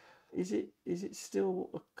 20. Is it still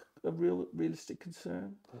a realistic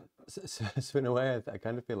concern? So in a way, I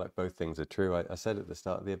kind of feel like both things are true. I said at the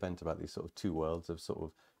start of the event about these sort of two worlds of sort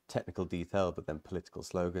of technical detail, but then political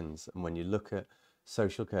slogans. And when you look at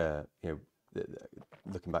social care,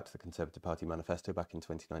 looking back to the Conservative Party manifesto back in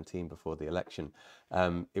 2019 before the election,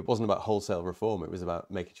 it wasn't about wholesale reform. It was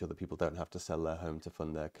about making sure that people don't have to sell their home to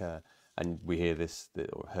fund their care. And we hear this,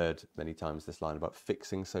 or heard many times this line about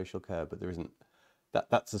fixing social care, but there isn't.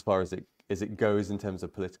 That's as far as it goes in terms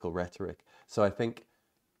of political rhetoric. So I think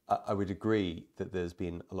I would agree that there's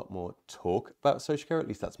been a lot more talk about social care. At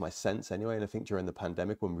least that's my sense anyway. And I think during the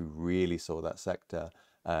pandemic, when we really saw that sector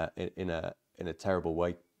in a terrible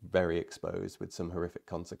way, very exposed with some horrific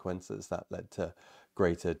consequences, that led to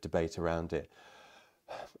greater debate around it.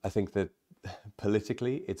 I think that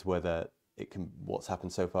politically, it's whether what's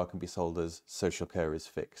happened so far can be sold as social care is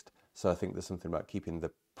fixed. So I think there's something about keeping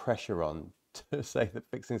the pressure on to say that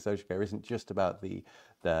fixing social care isn't just about the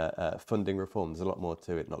funding reform. There's a lot more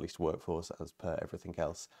to it, not least workforce, as per everything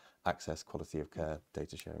else, access, quality of care,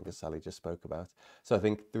 data sharing, as Sally just spoke about. So I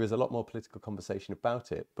think there is a lot more political conversation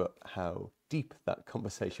about it, but how deep that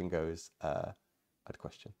conversation goes, I'd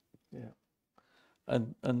question. Yeah.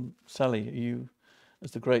 And Sally, you,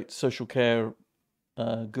 as the great social care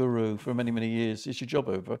guru for many, many years, is your job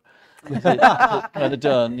over? Is it kind of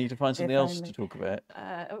done? Need to find something else to talk about?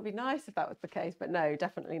 It would be nice if that was the case, but no,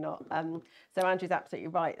 definitely not. So Andrew's absolutely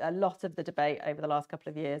right. A lot of the debate over the last couple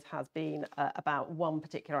of years has been about one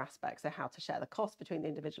particular aspect, so how to share the cost between the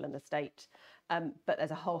individual and the state. But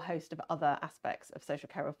there's a whole host of other aspects of social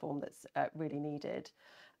care reform that's really needed.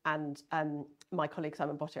 And my colleague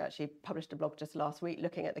Simon Botter actually published a blog just last week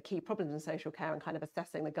looking at the key problems in social care and kind of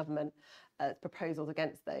assessing the government proposals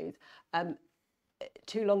against those.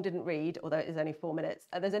 Too long didn't read, although it is only 4 minutes.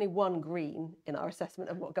 There's only one green in our assessment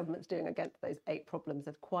of what government's doing against those 8 problems.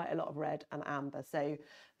 There's quite a lot of red and amber. So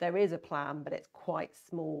there is a plan, but it's quite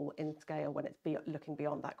small in scale when it's looking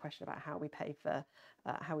beyond that question about how we pay for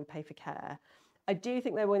care. I do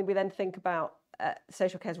think that when we then think about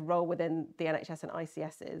social care's role within the NHS and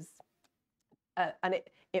ICSs, and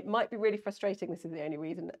it might be really frustrating, this is the only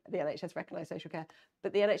reason the NHS recognise social care,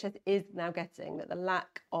 but the NHS is now getting that the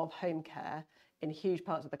lack of home care in huge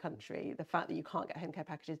parts of the country, the fact that you can't get home care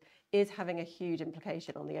packages, is having a huge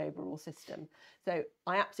implication on the overall system. So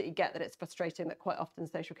I absolutely get that it's frustrating that quite often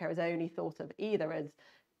social care is only thought of either as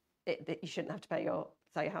that you shouldn't have to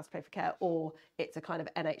sell your house to pay for care, or it's a kind of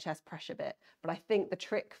NHS pressure bit. But I think the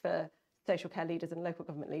trick for social care leaders and local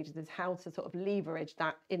government leaders is how to sort of leverage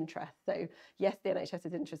that interest. So yes, the NHS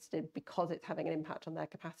is interested because it's having an impact on their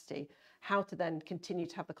capacity, how to then continue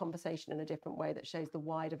to have the conversation in a different way that shows the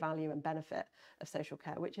wider value and benefit of social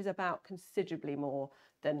care, which is about considerably more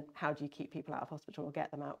than how do you keep people out of hospital or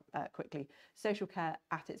get them out quickly. Social care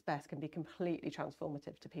at its best can be completely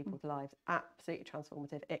transformative to people's lives, absolutely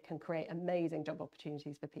transformative. It can create amazing job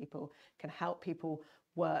opportunities for people, can help people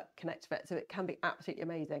work, connect to it. So it can be absolutely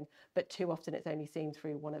amazing, but too often it's only seen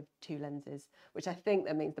through one of 2 lenses, which I think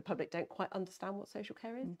that means the public don't quite understand what social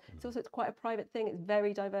care is. It's quite a private thing. It's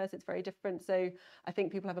very diverse. It's very different. So I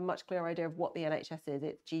think people have a much clearer idea of what the NHS is.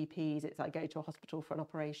 It's GPs. It's I go to a hospital for an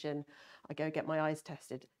operation. I go get my eyes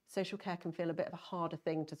tested. Social care can feel a bit of a harder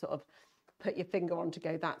thing to sort of put your finger on to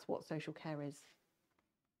go, that's what social care is.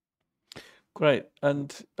 Great.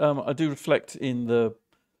 And I do reflect in the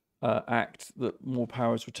Act that more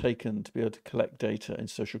powers were taken to be able to collect data in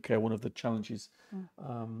social care. One of the challenges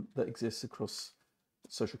that exists across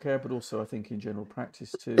social care, but also I think in general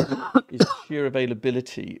practice too, is sheer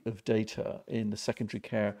availability of data in the secondary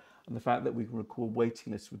care, and the fact that we can record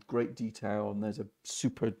waiting lists with great detail, and there's a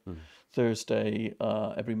super Thursday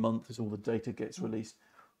every month as all the data gets released.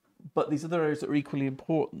 But these other areas that are equally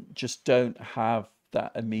important just don't have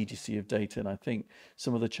that immediacy of data, and I think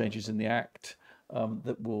some of the changes in the Act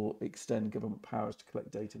that will extend government powers to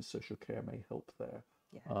collect data in social care may help there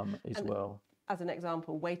as well. As an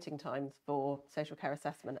example, waiting times for social care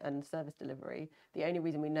assessment and service delivery, the only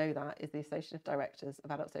reason we know that is the Associative Directors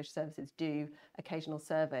of Adult Social Services do occasional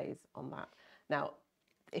surveys on that. Now,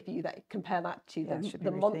 if you compare that to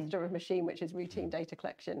the monster of machine, which is routine data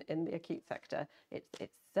collection in the acute sector, it's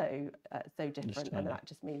so different, and that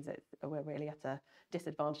just means that we're really at a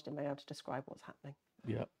disadvantage in being able to describe what's happening.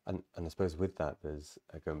 Yeah. And I suppose with that, there's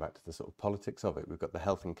going back to the sort of politics of it. We've got the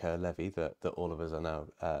health and care levy that all of us are now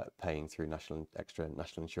paying through extra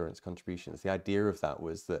national insurance contributions. The idea of that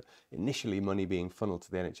was that initially money being funneled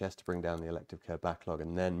to the NHS to bring down the elective care backlog,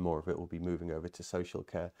 and then more of it will be moving over to social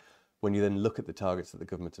care. When you then look at the targets that the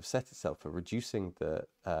government have set itself for reducing the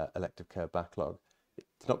elective care backlog,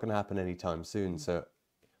 it's not going to happen anytime soon. So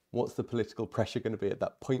what's the political pressure going to be at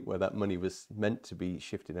that point where that money was meant to be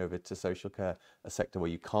shifted over to social care, a sector where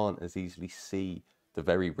you can't as easily see the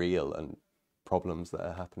very real and problems that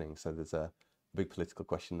are happening? So there's a big political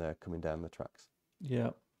question there coming down the tracks. Yeah.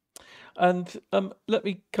 And let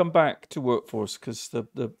me come back to workforce, because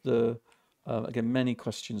the again, many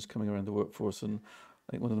questions coming around the workforce, and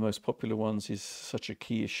I think one of the most popular ones is such a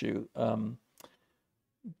key issue.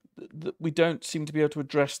 We don't seem to be able to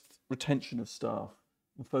address retention of staff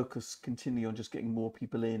and focus continually on just getting more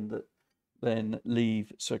people in that then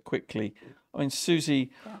leave so quickly. I mean,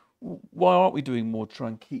 Susie, why aren't we doing more to try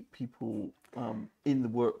and keep people in the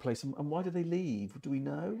workplace, and why do they leave? Do we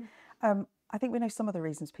know? I think we know some of the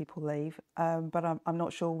reasons people leave, but I'm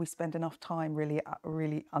not sure we spend enough time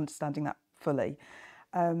really understanding that fully.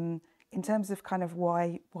 In terms of kind of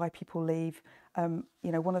why people leave, one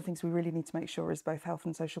of the things we really need to make sure is both health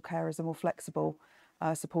and social carers are more flexible,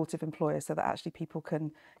 supportive employers, so that actually people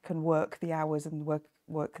can work the hours and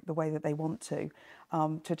work the way that they want to.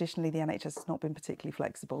 Traditionally, the NHS has not been particularly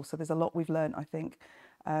flexible, so there's a lot we've learned, I think,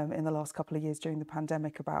 in the last couple of years during the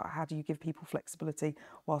pandemic about how do you give people flexibility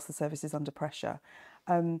whilst the service is under pressure.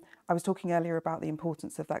 I was talking earlier about the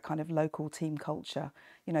importance of that kind of local team culture,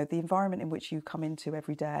 the environment in which you come into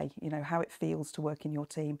every day, how it feels to work in your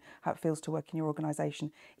team, how it feels to work in your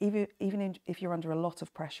organisation, even if you're under a lot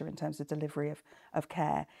of pressure in terms of delivery of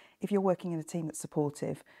care. If you're working in a team that's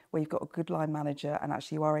supportive, where you've got a good line manager and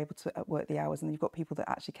actually you are able to work the hours, and you've got people that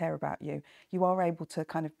actually care about you, you are able to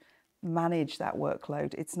kind of manage that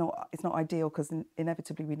workload. It's not ideal, because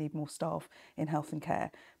inevitably we need more staff in health and care,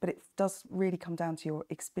 but it does really come down to your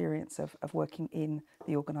experience of working in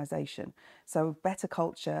the organisation. So better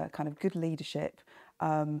culture, kind of good leadership,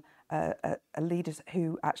 a leader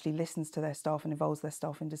who actually listens to their staff and involves their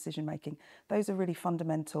staff in decision making. Those are really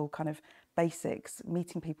fundamental kind of basics,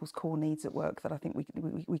 meeting people's core needs at work, that I think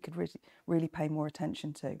we could really pay more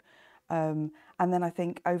attention to. And then I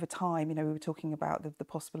think over time, we were talking about the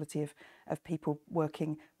possibility of people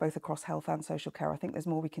working both across health and social care. I think there's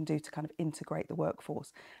more we can do to kind of integrate the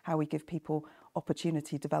workforce, how we give people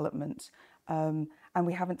opportunity development. And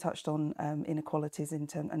we haven't touched on inequalities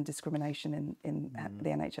and discrimination in the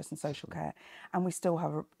NHS and social care. And we still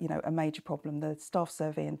have a major problem. The staff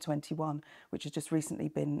survey in 21, which has just recently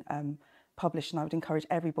been published, and I would encourage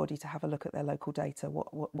everybody to have a look at their local data.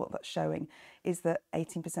 What that's showing is that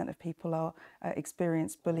 18% of people are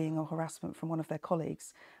experience bullying or harassment from one of their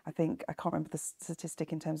colleagues. I can't remember the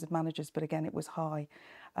statistic in terms of managers, but again, it was high.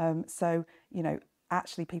 So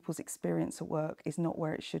actually people's experience at work is not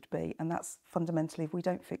where it should be, and that's fundamentally, if we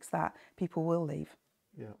don't fix that, people will leave.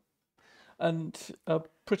 Yeah. And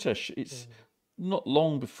Pritesh, it's not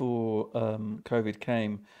long before COVID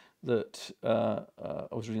came that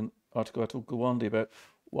I was reading an article out of Gawande about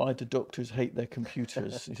why do doctors hate their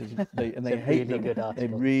computers. He says they hate them. They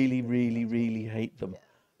really, really, really hate them.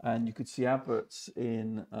 Yeah. And you could see adverts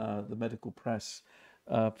in the medical press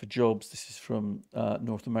for jobs. This is from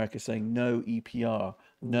North America, saying no EPR,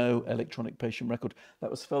 no electronic patient record.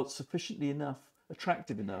 That was felt sufficiently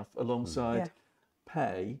attractive enough, alongside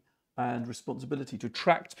pay and responsibility, to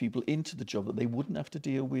attract people into the job, that they wouldn't have to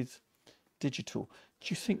deal with digital. Do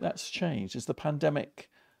you think that's changed? Has the pandemic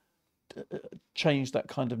change that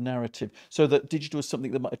kind of narrative so that digital is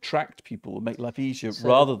something that might attract people or make life easier, So-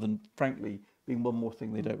 rather than, frankly, being one more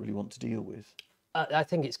thing they don't really want to deal with? I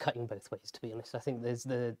think it's cutting both ways, to be honest. I think there's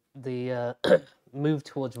the move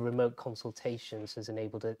towards remote consultations has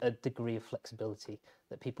enabled a degree of flexibility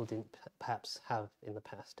that people didn't perhaps have in the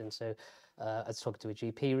past. And so I was talking to a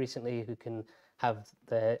GP recently who can have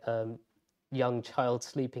their young child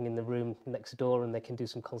sleeping in the room next door, and they can do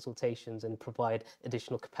some consultations and provide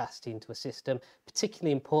additional capacity into a system,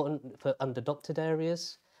 particularly important for under-doctored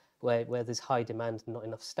areas where there's high demand and not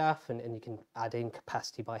enough staff, and you can add in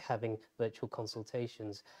capacity by having virtual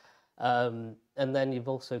consultations. And then you've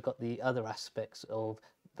also got the other aspects of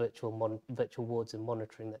virtual wards and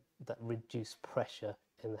monitoring that reduce pressure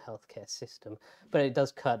in the healthcare system. But it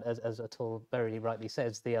does cut, as Atul very rightly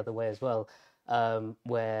says, the other way as well,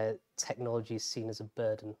 where technology is seen as a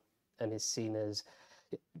burden and is seen as,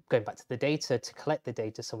 going back to the data, to collect the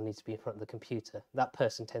data, someone needs to be in front of the computer. That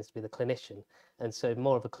person tends to be the clinician. And so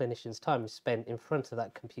more of a clinician's time is spent in front of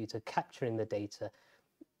that computer capturing the data,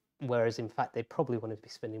 whereas in fact they probably want to be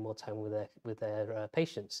spending more time with their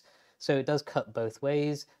patients. So it does cut both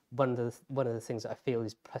ways. One of the things that I feel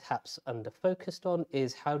is perhaps under focused on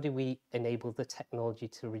is how do we enable the technology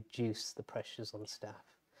to reduce the pressures on staff.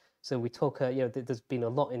 So we talk, there's been a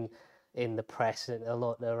lot in the press and a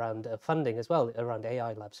lot around funding as well, around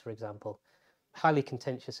AI labs, for example. Highly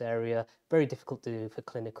contentious area, very difficult to do for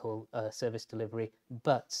clinical service delivery,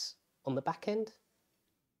 but on the back end,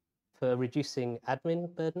 for reducing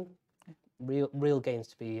admin burden, real gains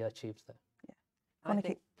to be achieved there. I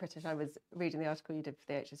think, Pritish, I was reading the article you did for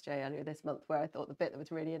the HSJ earlier this month, where I thought the bit that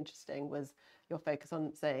was really interesting was your focus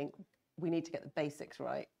on saying we need to get the basics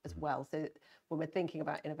right as well. So when we're thinking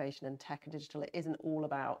about innovation and tech and digital, it isn't all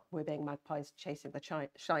about we're being magpies chasing the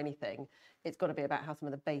shiny thing. It's got to be about how some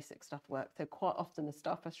of the basic stuff works. So quite often the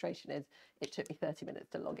staff frustration is, it took me 30 minutes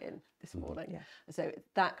to log in this morning. Yeah. So it's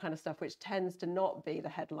that kind of stuff, which tends to not be the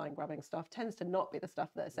headline grabbing stuff, tends to not be the stuff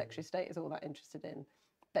that a Secretary of State is all that interested in.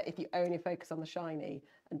 But if you only focus on the shiny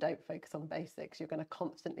and don't focus on basics, you're going to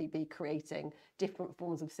constantly be creating different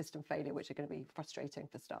forms of system failure, which are going to be frustrating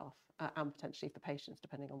for staff and potentially for patients,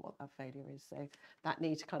 depending on what that failure is. So that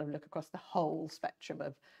need to kind of look across the whole spectrum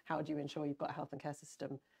of how do you ensure you've got a health and care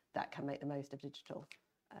system that can make the most of digital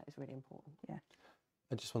is really important. Yeah.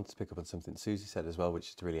 I just wanted to pick up on something Susie said as well, which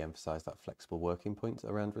is to really emphasise that flexible working point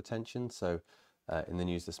around retention. So in the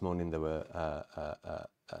news this morning, there were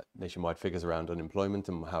nationwide figures around unemployment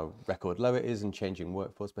and how record low it is, and changing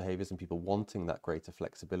workforce behaviours and people wanting that greater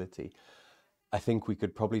flexibility. I think we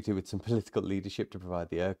could probably do with some political leadership to provide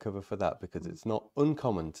the air cover for that, because it's not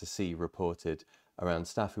uncommon to see reported around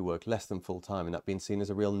staff who work less than full time and that being seen as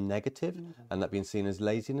a real negative and that being seen as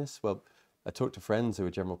laziness. Well, I talk to friends who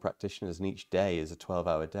are general practitioners and each day is a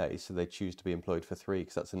 12-hour day, so they choose to be employed for 3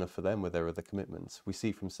 because that's enough for them with their other commitments. We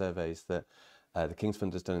see from surveys that the King's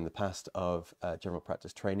Fund has done in the past of general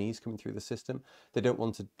practice trainees coming through the system. They don't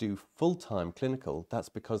want to do full-time clinical. That's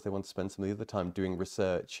because they want to spend some of the other time doing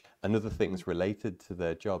research and other things related to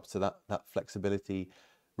their job. So that flexibility,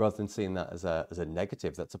 rather than seeing that as a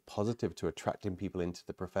negative, that's a positive to attracting people into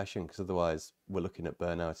the profession, because otherwise we're looking at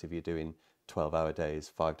burnout if you're doing 12-hour days,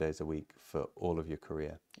 5 days a week for all of your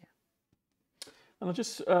career. Yeah. And I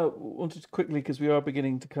just wanted to quickly, because we are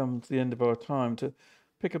beginning to come to the end of our time, to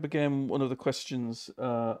pick up again one of the questions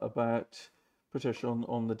about Pritish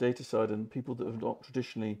on the data side and people that have not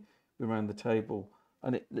traditionally been around the table.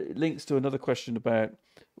 And it links to another question about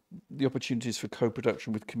the opportunities for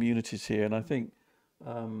co-production with communities here. And I think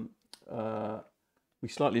we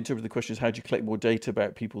slightly interpreted the question as how do you collect more data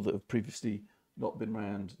about people that have previously not been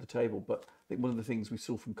around the table. But I think one of the things we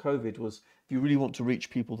saw from COVID was if you really want to reach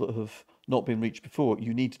people that have not been reached before,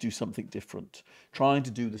 you need to do something different. Trying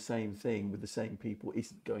to do the same thing with the same people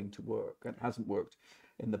isn't going to work, and hasn't worked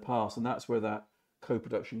in the past. And that's where that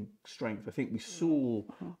co-production strength, I think we saw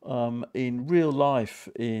in real life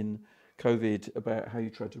in COVID, about how you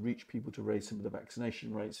try to reach people to raise some of the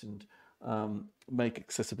vaccination rates and make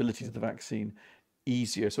accessibility to the vaccine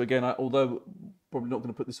easier. So again, although probably not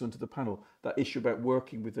going to put this onto the panel, that issue about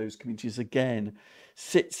working with those communities again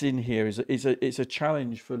sits in here. It's a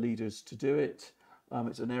challenge for leaders to do it.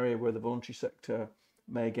 It's an area where the voluntary sector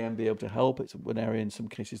may again be able to help. It's an area in some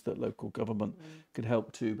cases that local government could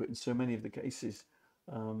help too, but in so many of the cases,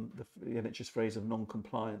 the NHS phrase of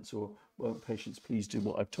non-compliance, or won't patients please do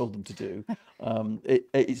what I've told them to do,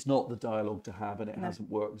 it's not the dialogue to have, and it hasn't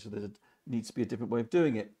worked, so there needs to be a different way of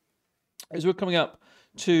doing it. As we're coming up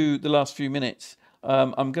to the last few minutes,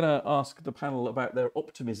 I'm going to ask the panel about their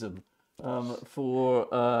optimism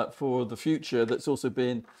for the future. That's also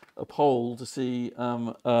been a poll to see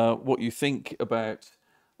what you think about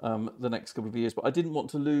the next couple of years. But I didn't want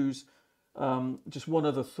to lose just one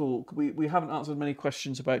other thought. We haven't answered many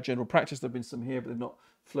questions about general practice. There have been some here, but they've not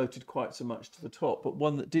floated quite so much to the top. But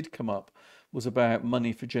one that did come up was about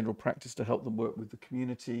money for general practice to help them work with the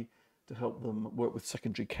community, to help them work with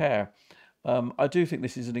secondary care. I do think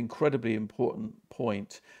this is an incredibly important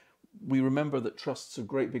point. We remember that trusts are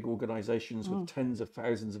great big organisations with tens of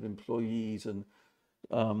thousands of employees and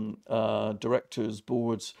directors,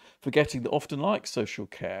 boards, forgetting that often, like social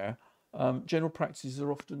care, general practices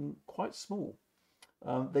are often quite small.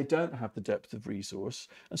 They don't have the depth of resource.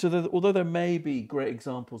 And so although there may be great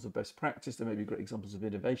examples of best practice, there may be great examples of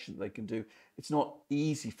innovation that they can do, it's not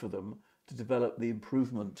easy for them to develop the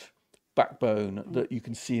improvement backbone that you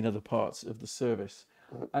can see in other parts of the service.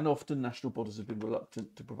 And often national bodies have been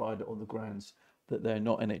reluctant to provide it on the grounds that they're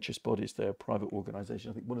not NHS bodies, they're private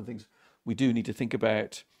organisations. I think one of the things we do need to think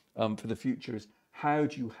about for the future is how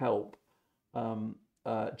do you help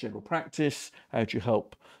general practice, how do you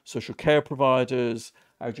help social care providers,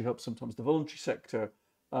 how do you help sometimes the voluntary sector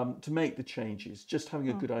to make the changes. Just having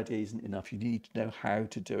a good idea isn't enough. You need to know how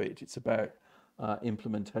to do it. It's about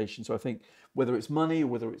implementation. So I think whether it's money or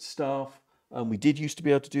whether it's staff, we did used to be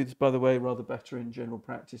able to do this, by the way, rather better in general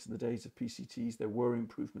practice in the days of PCTs. There were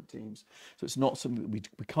improvement teams. So it's not something that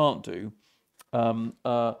we can't do,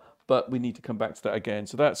 but we need to come back to that again.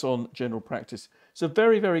 So that's on general practice. So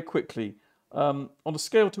very, very quickly, on a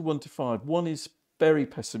scale to 1 to 5, 1 is very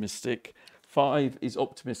pessimistic, 5 is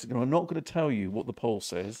optimistic. And I'm not going to tell you what the poll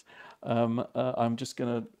says. I'm going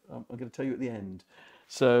to tell you at the end.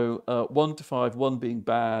 So 1 to 5, 1 being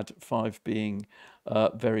bad, 5 being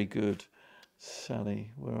very good.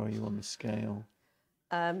 Sally, where are you on the scale?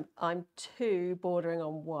 I'm 2, bordering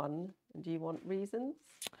on 1. Do you want reasons?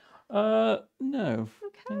 No,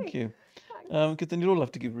 Okay. thank you. Because then you'll all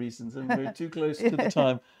have to give reasons, and we're too close to the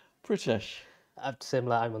time. Pritesh.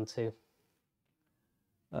 Similar, I'm on 2.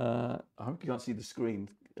 I hope you can't see the screen.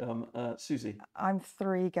 Susie. I'm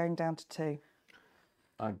 3 going down to 2.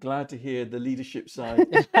 I'm glad to hear the leadership side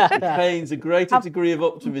retains a greater degree of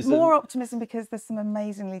optimism. More optimism because there's some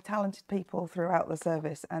amazingly talented people throughout the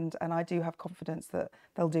service, and I do have confidence that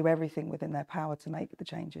they'll do everything within their power to make the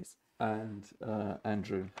changes. And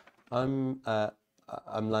Andrew.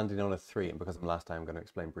 I'm landing on a 3, and because I'm last time, I'm going to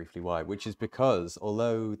explain briefly why, which is because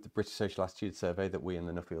although the British Social Attitude Survey that we in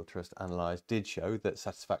the Nuffield Trust analysed did show that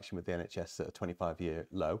satisfaction with the NHS at a 25-year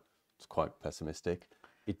low, it's quite pessimistic,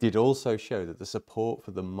 it did also show that the support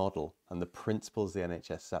for the model and the principles of the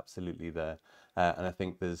NHS is absolutely there. And I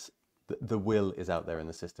think the will is out there in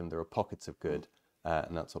the system. There are pockets of good,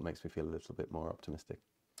 and that's what makes me feel a little bit more optimistic.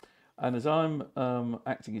 And as I'm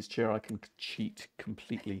acting as chair, I can cheat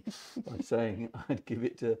completely by saying I'd give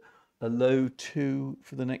it a low 2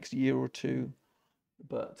 for the next year or two,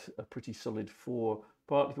 but a pretty solid 4,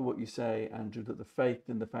 partly for what you say, Andrew, that the faith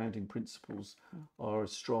in the founding principles are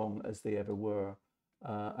as strong as they ever were.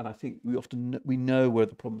 And I think we know where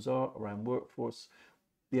the problems are around workforce.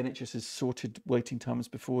 The NHS has sorted waiting times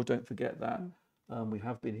before, don't forget that. We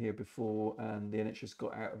have been here before, and the NHS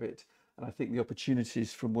got out of it. And I think the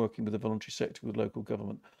opportunities from working with the voluntary sector, with local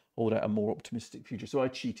government, hold out a more optimistic future. So I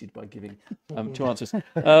cheated by giving 2 answers.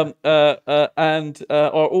 And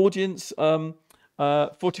our audience,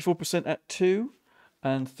 44% at 2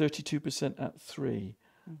 and 32% at 3.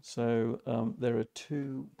 So there are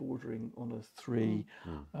 2 bordering on a 3,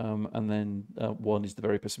 and then 1 is the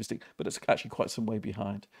very pessimistic, but it's actually quite some way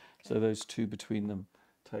behind. So those 2 between them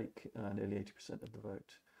take nearly 80% of the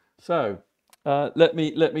vote. So let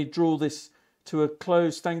me draw this to a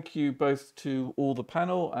close. Thank you both to all the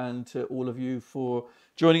panel and to all of you for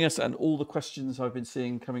joining us and all the questions I've been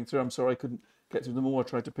seeing coming through. I'm sorry I couldn't get through them all. I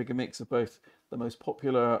tried to pick a mix of both the most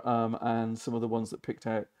popular and some of the ones that picked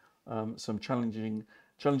out some challenging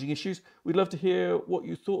issues. We'd love to hear what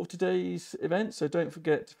you thought of today's event, so don't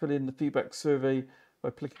forget to fill in the feedback survey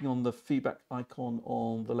by clicking on the feedback icon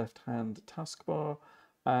on the left-hand taskbar.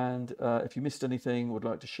 And if you missed anything or would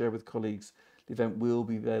like to share with colleagues, the event will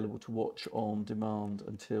be available to watch on demand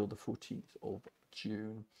until the 14th of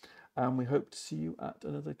June. And we hope to see you at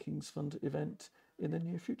another King's Fund event in the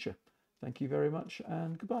near future. Thank you very much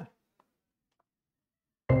and goodbye.